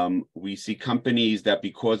 we see companies that,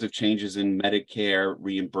 because of changes in Medicare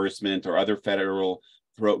reimbursement or other federal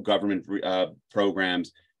government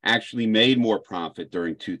programs, actually made more profit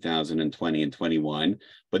during 2020 and 21,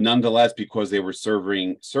 but nonetheless, because they were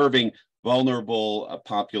serving vulnerable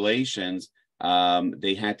populations,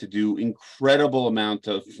 they had to do incredible amount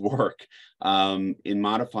of work in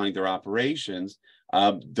modifying their operations.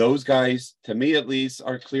 Those guys, to me at least,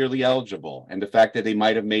 are clearly eligible. And the fact that they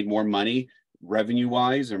might have made more money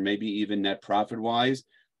revenue-wise or maybe even net profit-wise,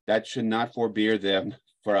 that should not forbear them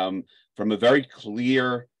from a very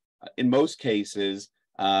clear, in most cases,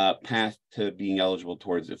 path to being eligible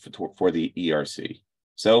for the ERC.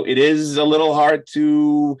 So it is a little hard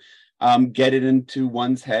to get it into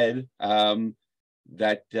one's head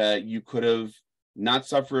that you could have not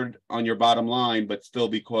suffered on your bottom line, but still,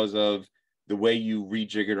 because of the way you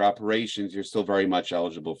rejiggered operations, you're still very much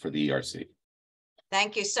eligible for the ERC.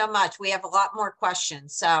 Thank you so much. We have a lot more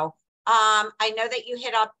questions. So I know that you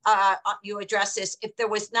hit up, you addressed this. If there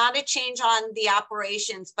was not a change on the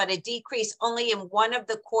operations, but a decrease only in one of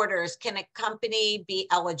the quarters, can a company be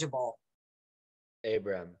eligible?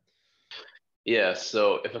 Abraham. Yeah,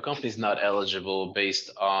 so if a company is not eligible based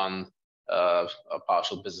on a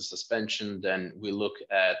partial business suspension, then we look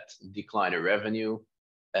at decline in revenue.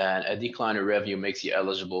 And a decline in revenue makes you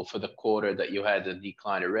eligible for the quarter that you had the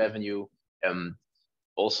decline in revenue.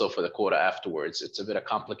 Also for the quarter afterwards. It's a bit of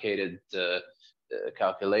complicated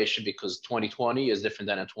calculation because 2020 is different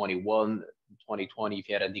than in 21. 2020, if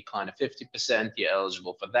you had a decline of 50%, you're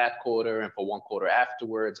eligible for that quarter, and for one quarter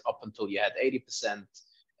afterwards, up until you had 80%.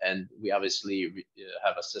 And we obviously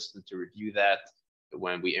have a system to review that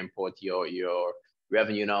when we import your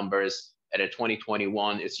revenue numbers. And in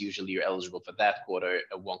 2021, it's usually you're eligible for that quarter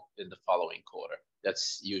in the following quarter.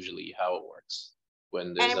 That's usually how it works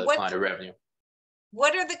when there's a decline of revenue.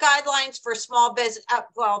 What are the guidelines for small business?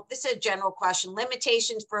 Well, this is a general question.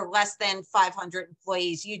 Limitations for less than 500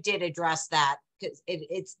 employees. You did address that because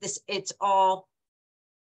it's all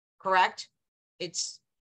correct. It's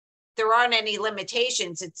there aren't any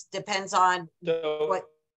limitations. It depends on So, what.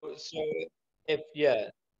 so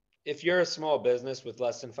if you're a small business with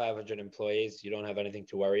less than 500 employees, you don't have anything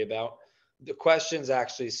to worry about. The questions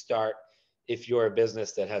actually start if you're a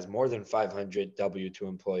business that has more than 500 W-2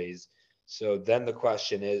 employees. So then the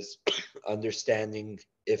question is understanding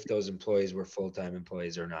if those employees were full-time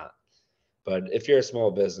employees or not. But if you're a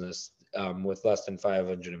small business with less than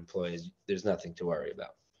 500 employees, there's nothing to worry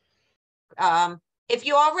about. If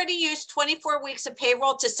you already used 24 weeks of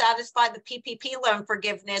payroll to satisfy the PPP loan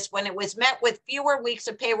forgiveness when it was met with fewer weeks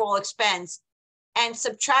of payroll expense and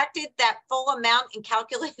subtracted that full amount in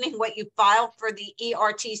calculating what you filed for the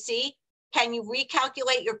ERTC, can you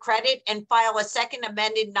recalculate your credit and file a second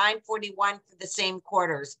amended 941 for the same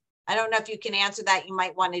quarters? I don't know if you can answer that. You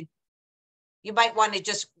might want to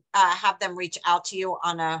just have them reach out to you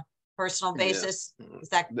on a personal basis. Yeah. Is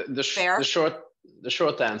that fair? The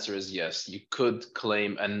short answer is yes. You could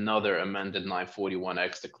claim another amended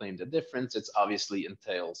 941X to claim the difference. It's obviously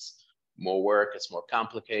entails more work. It's more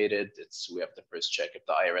complicated. We have to first check if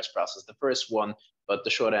the IRS processed the first one, but the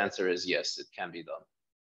short answer is yes, it can be done.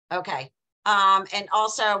 Okay. And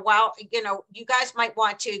also, while, you guys might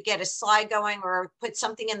want to get a slide going or put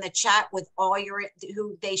something in the chat with all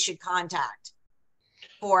who they should contact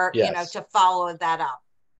for, yes, to follow that up.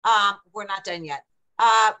 We're not done yet.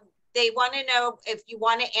 They want to know, if you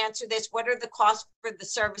want to answer this, what are the costs for the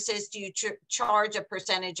services? Do you charge a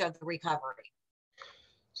percentage of the recovery?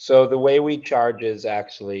 So the way we charge is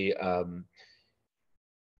actually,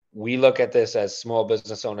 we look at this as small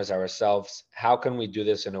business owners ourselves. How can we do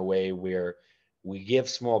this in a way where we give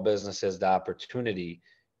small businesses the opportunity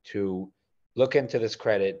to look into this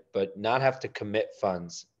credit, but not have to commit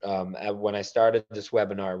funds? When I started this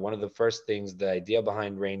webinar, one of the first things, the idea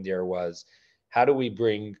behind Reindeer was, how do we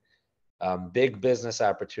bring big business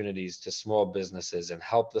opportunities to small businesses and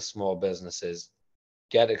help the small businesses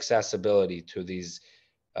get accessibility to these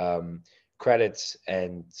credits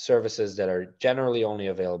and services that are generally only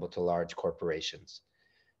available to large corporations.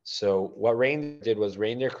 So what Reindeer did was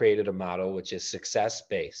Reindeer created a model which is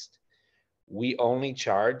success-based. We only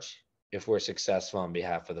charge if we're successful on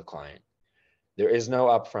behalf of the client. There is no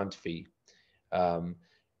upfront fee.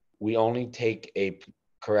 We only take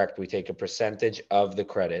we take a percentage of the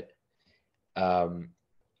credit. And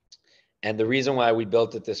the reason why we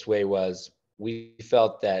built it this way was we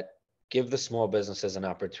felt that give the small businesses an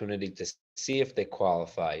opportunity to see if they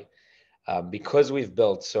qualify. Because we've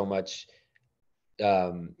built so much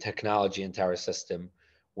technology into our system,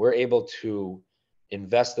 we're able to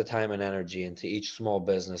invest the time and energy into each small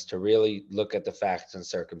business to really look at the facts and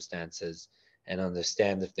circumstances and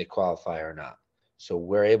understand if they qualify or not. So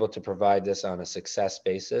we're able to provide this on a success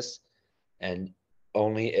basis, and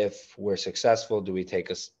only if we're successful do we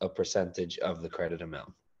take a percentage of the credit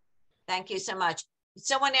amount. Thank you so much.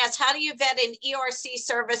 Someone asked, how do you vet an ERC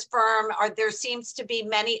service firm? There seems to be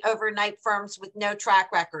many overnight firms with no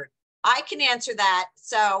track record. I can answer that.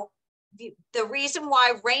 So the reason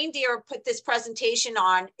why Reindeer put this presentation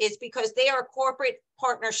on is because they are a corporate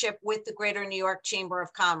partnership with the Greater New York Chamber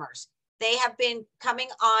of Commerce. They have been coming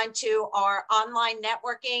on to our online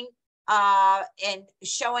networking and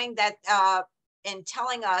showing that and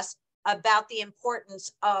telling us about the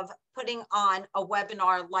importance of putting on a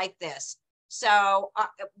webinar like this. So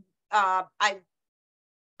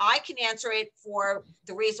I can answer it for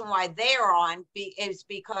the reason why they are on is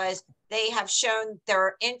because they have shown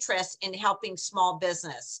their interest in helping small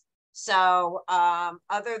business. So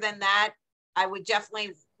other than that, I would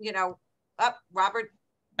definitely, Robert.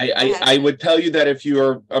 I would tell you that if you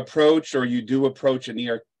are approached or you do approach an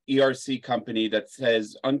ERC company that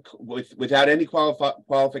says without any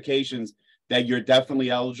qualifications that you're definitely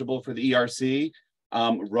eligible for the ERC,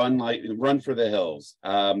 run for the hills,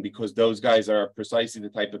 because those guys are precisely the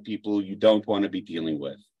type of people you don't want to be dealing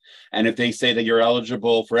with. And if they say that you're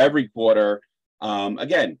eligible for every quarter,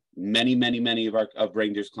 again, many of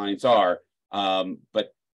Reindeer's clients are,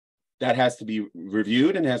 but that has to be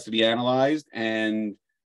reviewed and has to be analyzed. And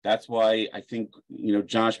that's why I think,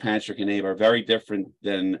 Josh, Patrick, and Abe are very different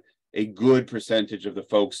than a good percentage of the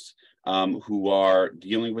folks who are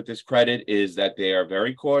dealing with this credit, is that they are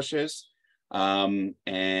very cautious. And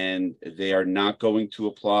they are not going to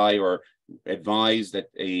apply or advise that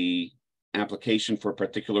a application for a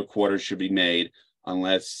particular quarter should be made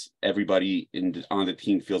unless everybody on the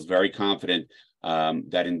team feels very confident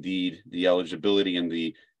that indeed the eligibility and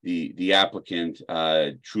the applicant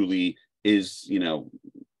truly is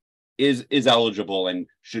eligible and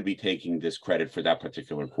should be taking this credit for that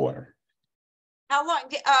particular quarter. How long,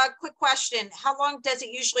 quick question, how long does it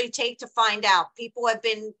usually take to find out? People have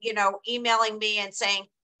been, emailing me and saying,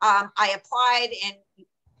 I applied and,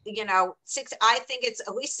 you know, I think it's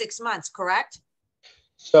at least 6 months, correct?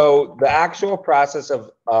 So the actual process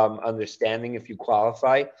of understanding if you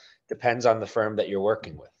qualify depends on the firm that you're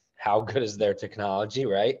working with. How good is their technology,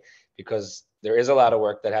 right? Because there is a lot of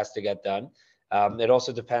work that has to get done. It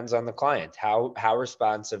also depends on the client. How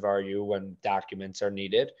responsive are you when documents are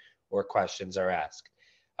needed or questions are asked?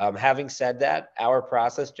 Having said that, our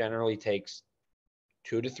process generally takes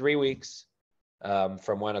 2 to 3 weeks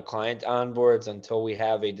from when a client onboards until we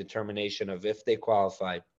have a determination of if they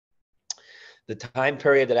qualify. The time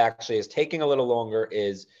period that actually is taking a little longer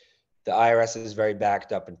is the IRS is very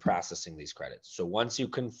backed up in processing these credits. So once you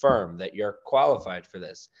confirm that you're qualified for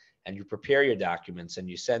this and you prepare your documents and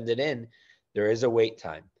you send it in, there is a wait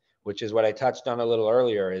time, which is what I touched on a little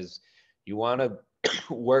earlier, is you want to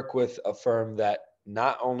work with a firm that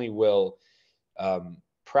not only will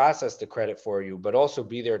process the credit for you, but also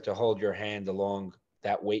be there to hold your hand along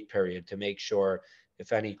that wait period to make sure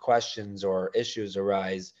if any questions or issues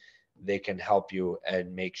arise, they can help you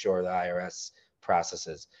and make sure the IRS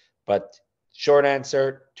processes. But short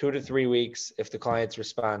answer, 2 to 3 weeks if the client's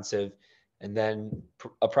responsive, and then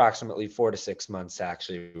approximately 4 to 6 months to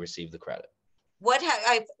actually receive the credit.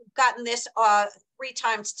 I've gotten this 3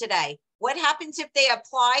 times today. What happens if they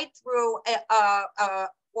applied through a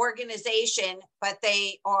organization, but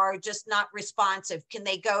they are just not responsive? Can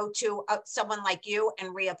they go to someone like you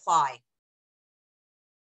and reapply?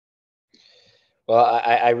 Well,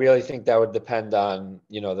 I really think that would depend on,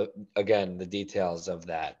 you know, the details of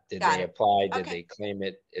that. Did they apply? Did they claim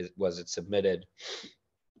it? Was it submitted?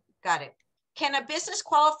 Got it. Can a business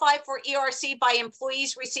qualify for ERC by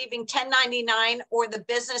employees receiving 1099, or the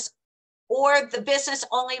business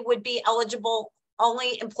only would be eligible,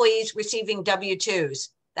 only employees receiving W-2s?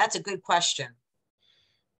 That's a good question.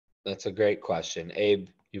 That's a great question. Abe,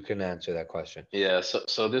 you can answer that question. Yeah,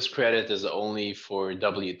 so this credit is only for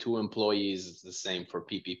W-2 employees. It's the same for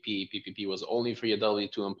PPP. PPP was only for your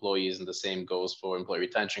W-2 employees, and the same goes for employee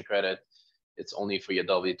retention credit. It's only for your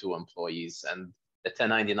W-2 employees. And the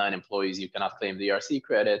 1099 employees, you cannot claim the ERC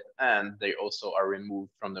credit, and they also are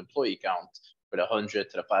removed from the employee count. For the 100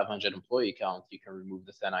 to the 500 employee count, you can remove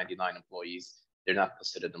the 1099 employees. They're not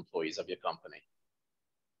considered employees of your company.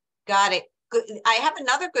 Got it. Good. I have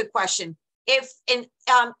another good question. If an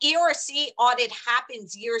ERC audit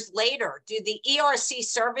happens years later, do the ERC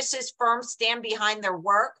services firms stand behind their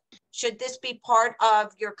work? Should this be part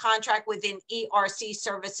of your contract with an ERC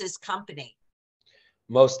services company?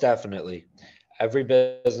 Most definitely. Every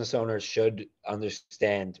business owner should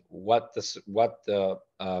understand what the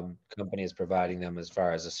company is providing them as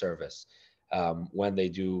far as a service when they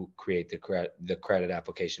do create the credit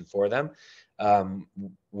application for them.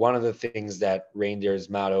 One of the things that Reindeer's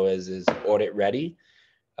motto is audit ready.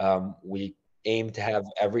 We aim to have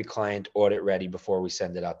every client audit ready before we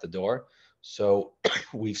send it out the door. So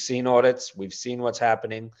we've seen audits, we've seen what's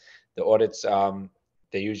happening. The audits,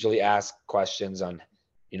 they usually ask questions on,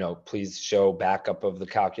 you know, please show backup of the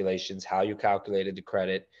calculations, how you calculated the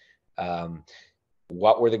credit,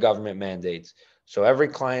 what were the government mandates. So every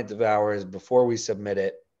client of ours, before we submit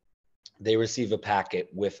it, they receive a packet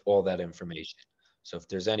with all that information. So if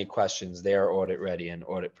there's any questions, they are audit ready and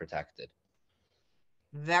audit protected.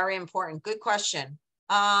 Very important. Good question.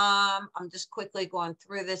 I'm just quickly going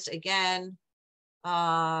through this again.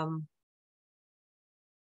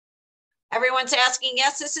 Everyone's asking,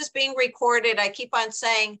 yes, this is being recorded. I keep on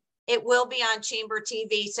saying it will be on Chamber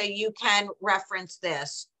TV, so you can reference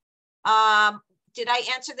this. Did I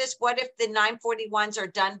answer this? What if the 941s are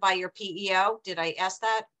done by your PEO? Did I ask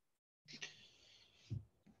that?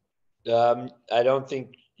 I don't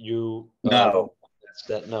think you. No.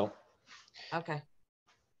 No. Okay.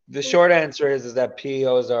 The short answer is that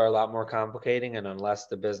PEOs are a lot more complicating, and unless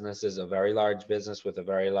the business is a very large business with a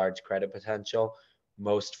very large credit potential,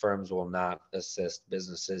 most firms will not assist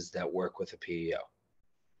businesses that work with a PEO.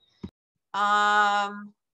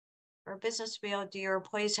 For a business to be able, do your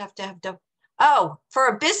employees have to have for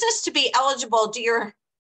a business to be eligible, do your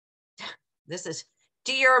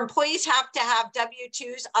employees have to have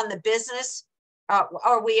W-2s on the business?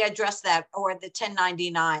 Or we addressed that, or the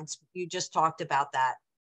 1099s? You just talked about that.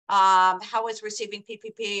 How is receiving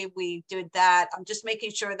PPP? We did that. I'm just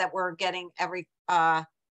making sure that we're getting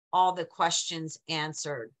all the questions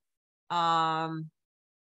answered.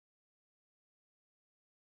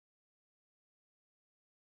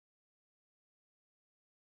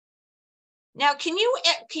 Now, can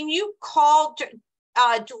you call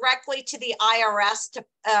directly to the IRS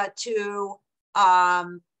to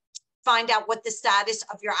find out what the status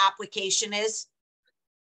of your application is?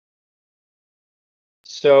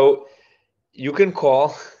 So You can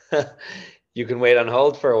call. You can wait on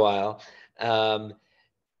hold for a while.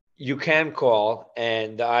 You can call,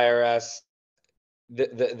 and the IRS.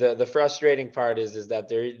 The frustrating part is that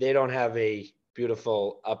they don't have a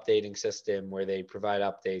beautiful updating system where they provide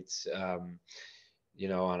updates,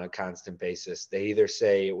 on a constant basis. They either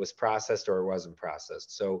say it was processed or it wasn't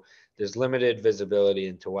processed. So there's limited visibility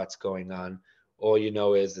into what's going on. All you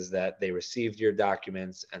know is that they received your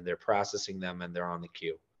documents and they're processing them and they're on the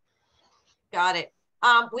queue. Got it.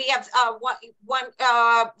 We have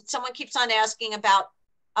someone keeps on asking about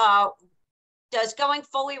does going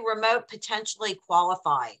fully remote potentially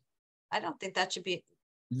qualify? I don't think that should be.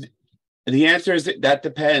 The answer is that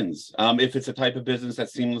depends. If it's a type of business that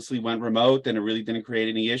seamlessly went remote and it really didn't create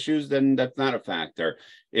any issues, then that's not a factor.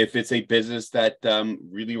 If it's a business that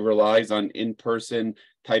really relies on in-person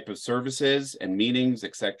type of services and meetings,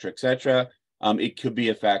 et cetera, it could be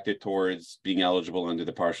a factor towards being eligible under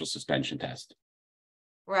the partial suspension test.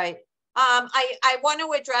 Right. I want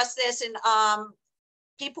to address this, and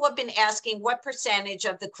people have been asking what percentage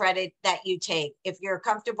of the credit that you take. If you're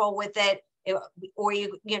comfortable with it, or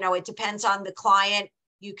it depends on the client.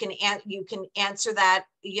 You can answer that.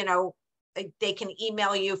 They can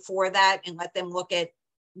email you for that and let them look at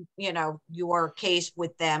your case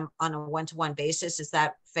with them on a one-to-one basis. Is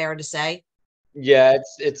that fair to say? Yeah,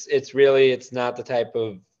 it's not the type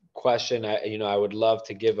of question I would love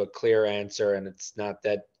to give a clear answer, and it's not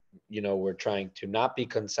that we're trying to not be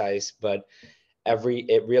concise, but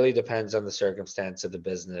it really depends on the circumstance of the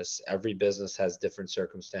business. Every business has different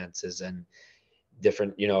circumstances and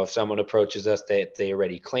different, if someone approaches us, they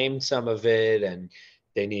already claimed some of it and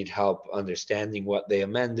they need help understanding what they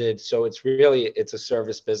amended. So it's a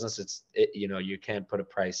service business. You can't put a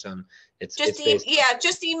price on it.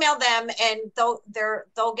 Just email them and they'll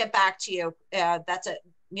get back to you.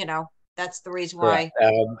 That's the reason why.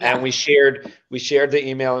 And we shared the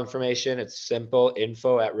email information. It's simple,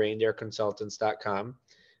 info@reindeerconsultants.com.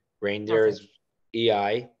 Reindeer is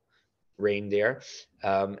EI, Reindeer.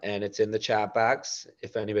 And it's in the chat box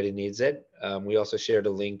if anybody needs it. We also shared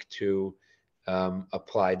a link to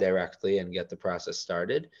apply directly and get the process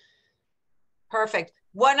started. Perfect.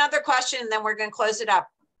 One other question, and then we're going to close it up.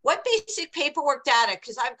 What basic paperwork data,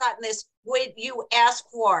 because I've gotten this, would you ask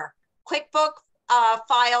for? QuickBook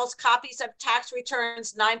files, copies of tax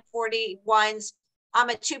returns, 941s. I'm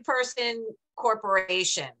a two-person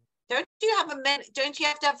corporation. Don't you have to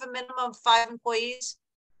have a minimum of 5 employees?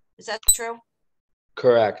 Is that true?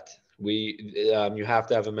 Correct. You have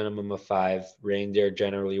to have a minimum of 5. Reindeer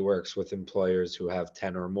generally works with employers who have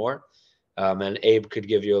 10 or more. And Abe could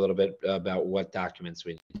give you a little bit about what documents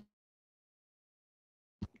we need.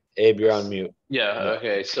 Abe, you're on mute. Yeah.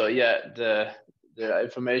 Okay. So the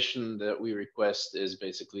information that we request is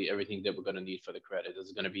basically everything that we're going to need for the credit.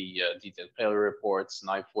 There's going to be detailed failure reports,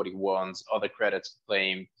 941s, other credits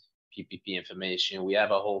claimed, PPP information. We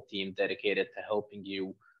have a whole team dedicated to helping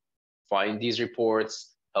you find these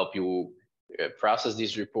reports, help you process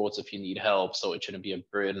these reports if you need help. So it shouldn't be a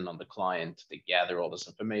burden on the client to gather all this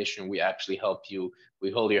information. We actually help you.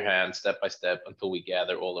 We hold your hand step by step until we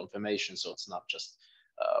gather all the information. So it's not just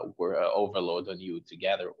we're overload on you to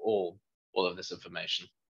gather all of this information.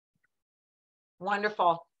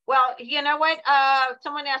 Wonderful. Well, you know what?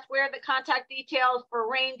 Someone asked where are the contact details for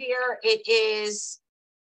Reindeer. It is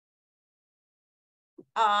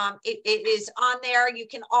on there. You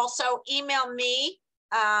can also email me.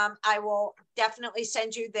 I will definitely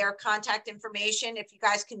send you their contact information. If you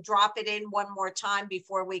guys can drop it in one more time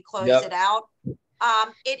before we close it out.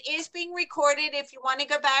 It is being recorded. If you want to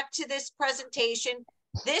go back to this presentation,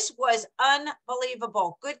 this was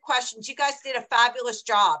unbelievable. Good questions. You guys did a fabulous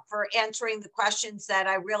job for answering the questions that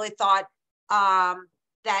I really thought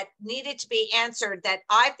that needed to be answered that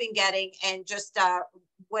I've been getting, and just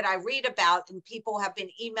what I read about, and people have been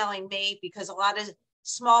emailing me because a lot of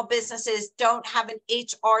small businesses don't have an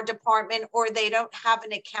HR department or they don't have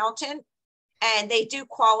an accountant, and they do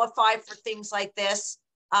qualify for things like this.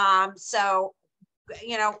 So,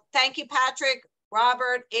 thank you, Patrick,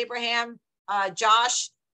 Robert, Abraham, Josh,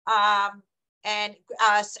 and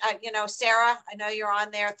Sarah, I know you're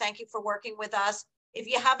on there. Thank you for working with us. If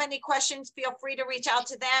you have any questions, feel free to reach out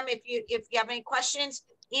to them. If you have any questions,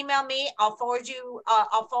 email me. I'll forward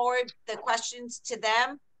the questions to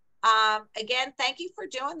them. Again, thank you for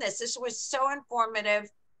doing this. This was so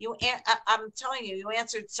informative. I'm telling you, you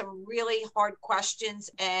answered some really hard questions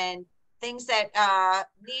and things that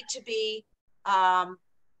need to be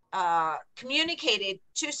communicated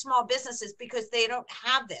to small businesses because they don't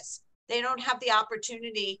have this. They don't have the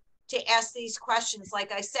opportunity to ask these questions.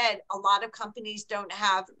 Like I said, a lot of companies don't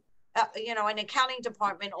have you know, an accounting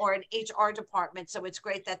department or an HR department. So it's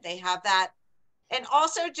great that they have that. And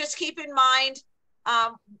also just keep in mind,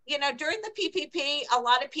 you know, during the PPP, a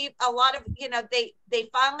lot of, you know, they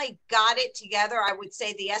finally got it together. I would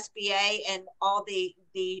say the SBA and all the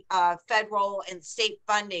federal and state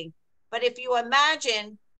funding. But if you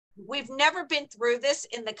imagine, we've never been through this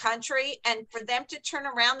in the country, and for them to turn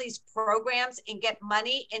around these programs and get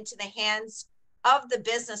money into the hands of the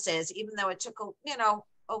businesses, even though it took you know,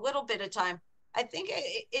 a little bit of time, I think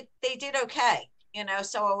they did okay, you know.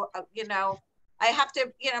 So you know, I have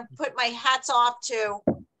to, you know, put my hats off to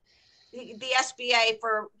the SBA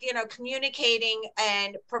for, you know, communicating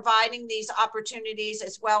and providing these opportunities,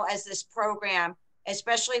 as well as this program,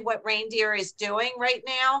 especially what Reindeer is doing right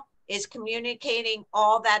now, is communicating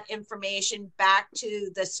all that information back to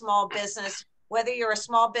the small business. Whether you're a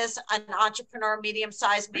small business, an entrepreneur,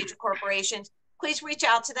 medium-sized, major corporations, please reach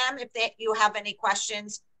out to them if you have any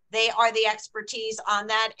questions. They are the expertise on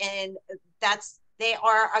that, and they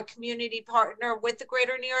are a community partner with the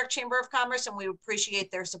Greater New York Chamber of Commerce, and we appreciate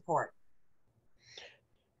their support.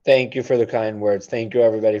 Thank you for the kind words. Thank you,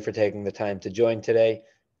 everybody, for taking the time to join today.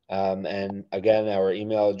 And again, our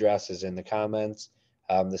email address is in the comments.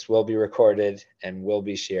 This will be recorded and will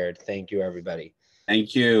be shared. Thank you, everybody.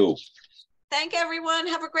 Thank you. Thank everyone.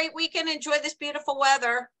 Have a great weekend. Enjoy this beautiful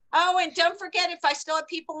weather. Oh, and don't forget, if I still have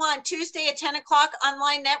people on Tuesday at 10 o'clock,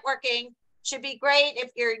 online networking should be great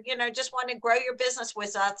if you're, you know, just want to grow your business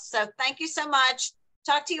with us. So thank you so much.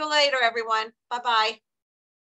 Talk to you later, everyone. Bye-bye.